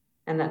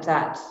 And that's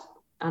at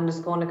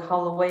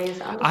 _Nicole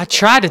Louise. I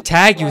tried to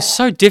tag you. It's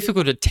so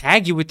difficult to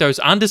tag you with those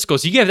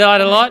underscores. You get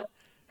that a lot?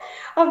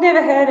 I've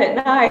never heard it,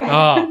 no.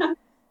 Oh,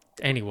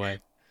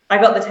 anyway. I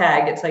got the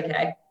tag. It's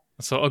okay.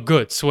 So,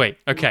 good. Sweet.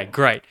 Okay,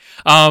 great.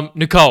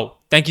 Nicole,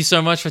 thank you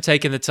so much for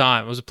taking the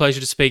time. It was a pleasure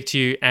to speak to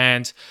you.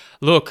 And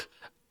look,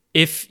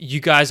 if you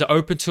guys are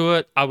open to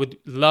it, I would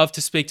love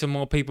to speak to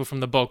more people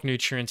from the Bulk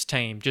Nutrients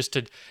team just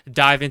to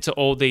dive into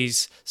all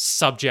these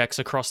subjects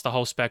across the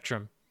whole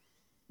spectrum.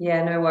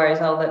 Yeah, no worries.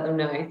 I'll let them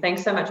know.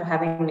 Thanks so much for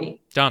having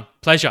me. Done.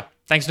 Pleasure.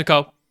 Thanks,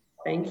 Nicole.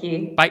 Thank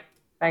you. Bye.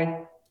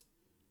 Bye.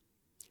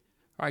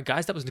 All right,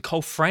 guys, that was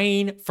Nicole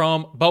Frayne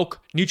from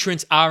Bulk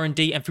Nutrients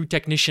R&D and Food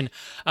Technician.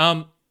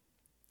 Talking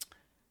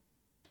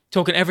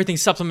everything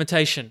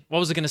supplementation. What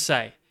was I going to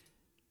say?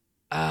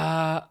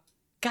 God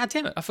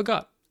damn it, I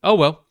forgot. Oh,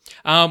 well.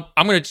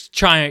 I'm going to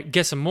try and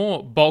get some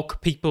more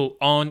bulk people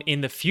on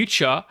in the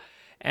future,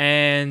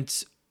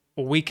 and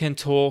we can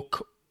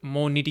talk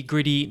more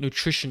nitty-gritty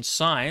nutrition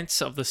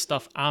science of the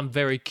stuff I'm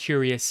very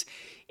curious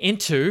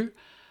into.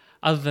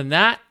 Other than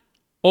that,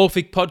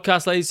 Orphic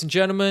Podcast, ladies and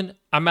gentlemen.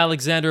 I'm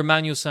Alexander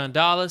Emmanuel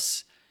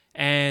Sandalis,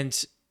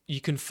 and you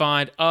can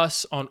find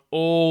us on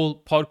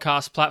all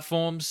podcast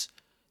platforms.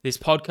 This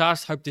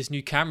podcast, hope this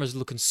new camera is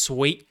looking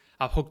sweet.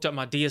 I've hooked up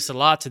my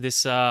DSLR to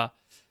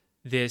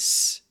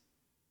this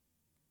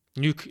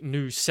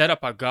new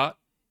setup I got,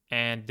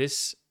 and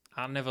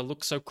I'll never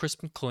look so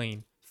crisp and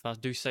clean, if I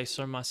do say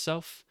so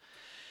myself.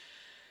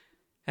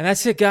 And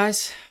that's it,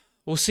 guys.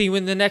 We'll see you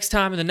in the next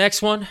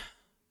one.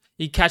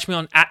 You can catch me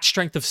on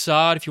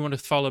 @StrengthOfSard if you want to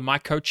follow my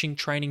coaching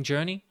training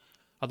journey.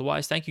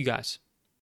 Otherwise, thank you, guys.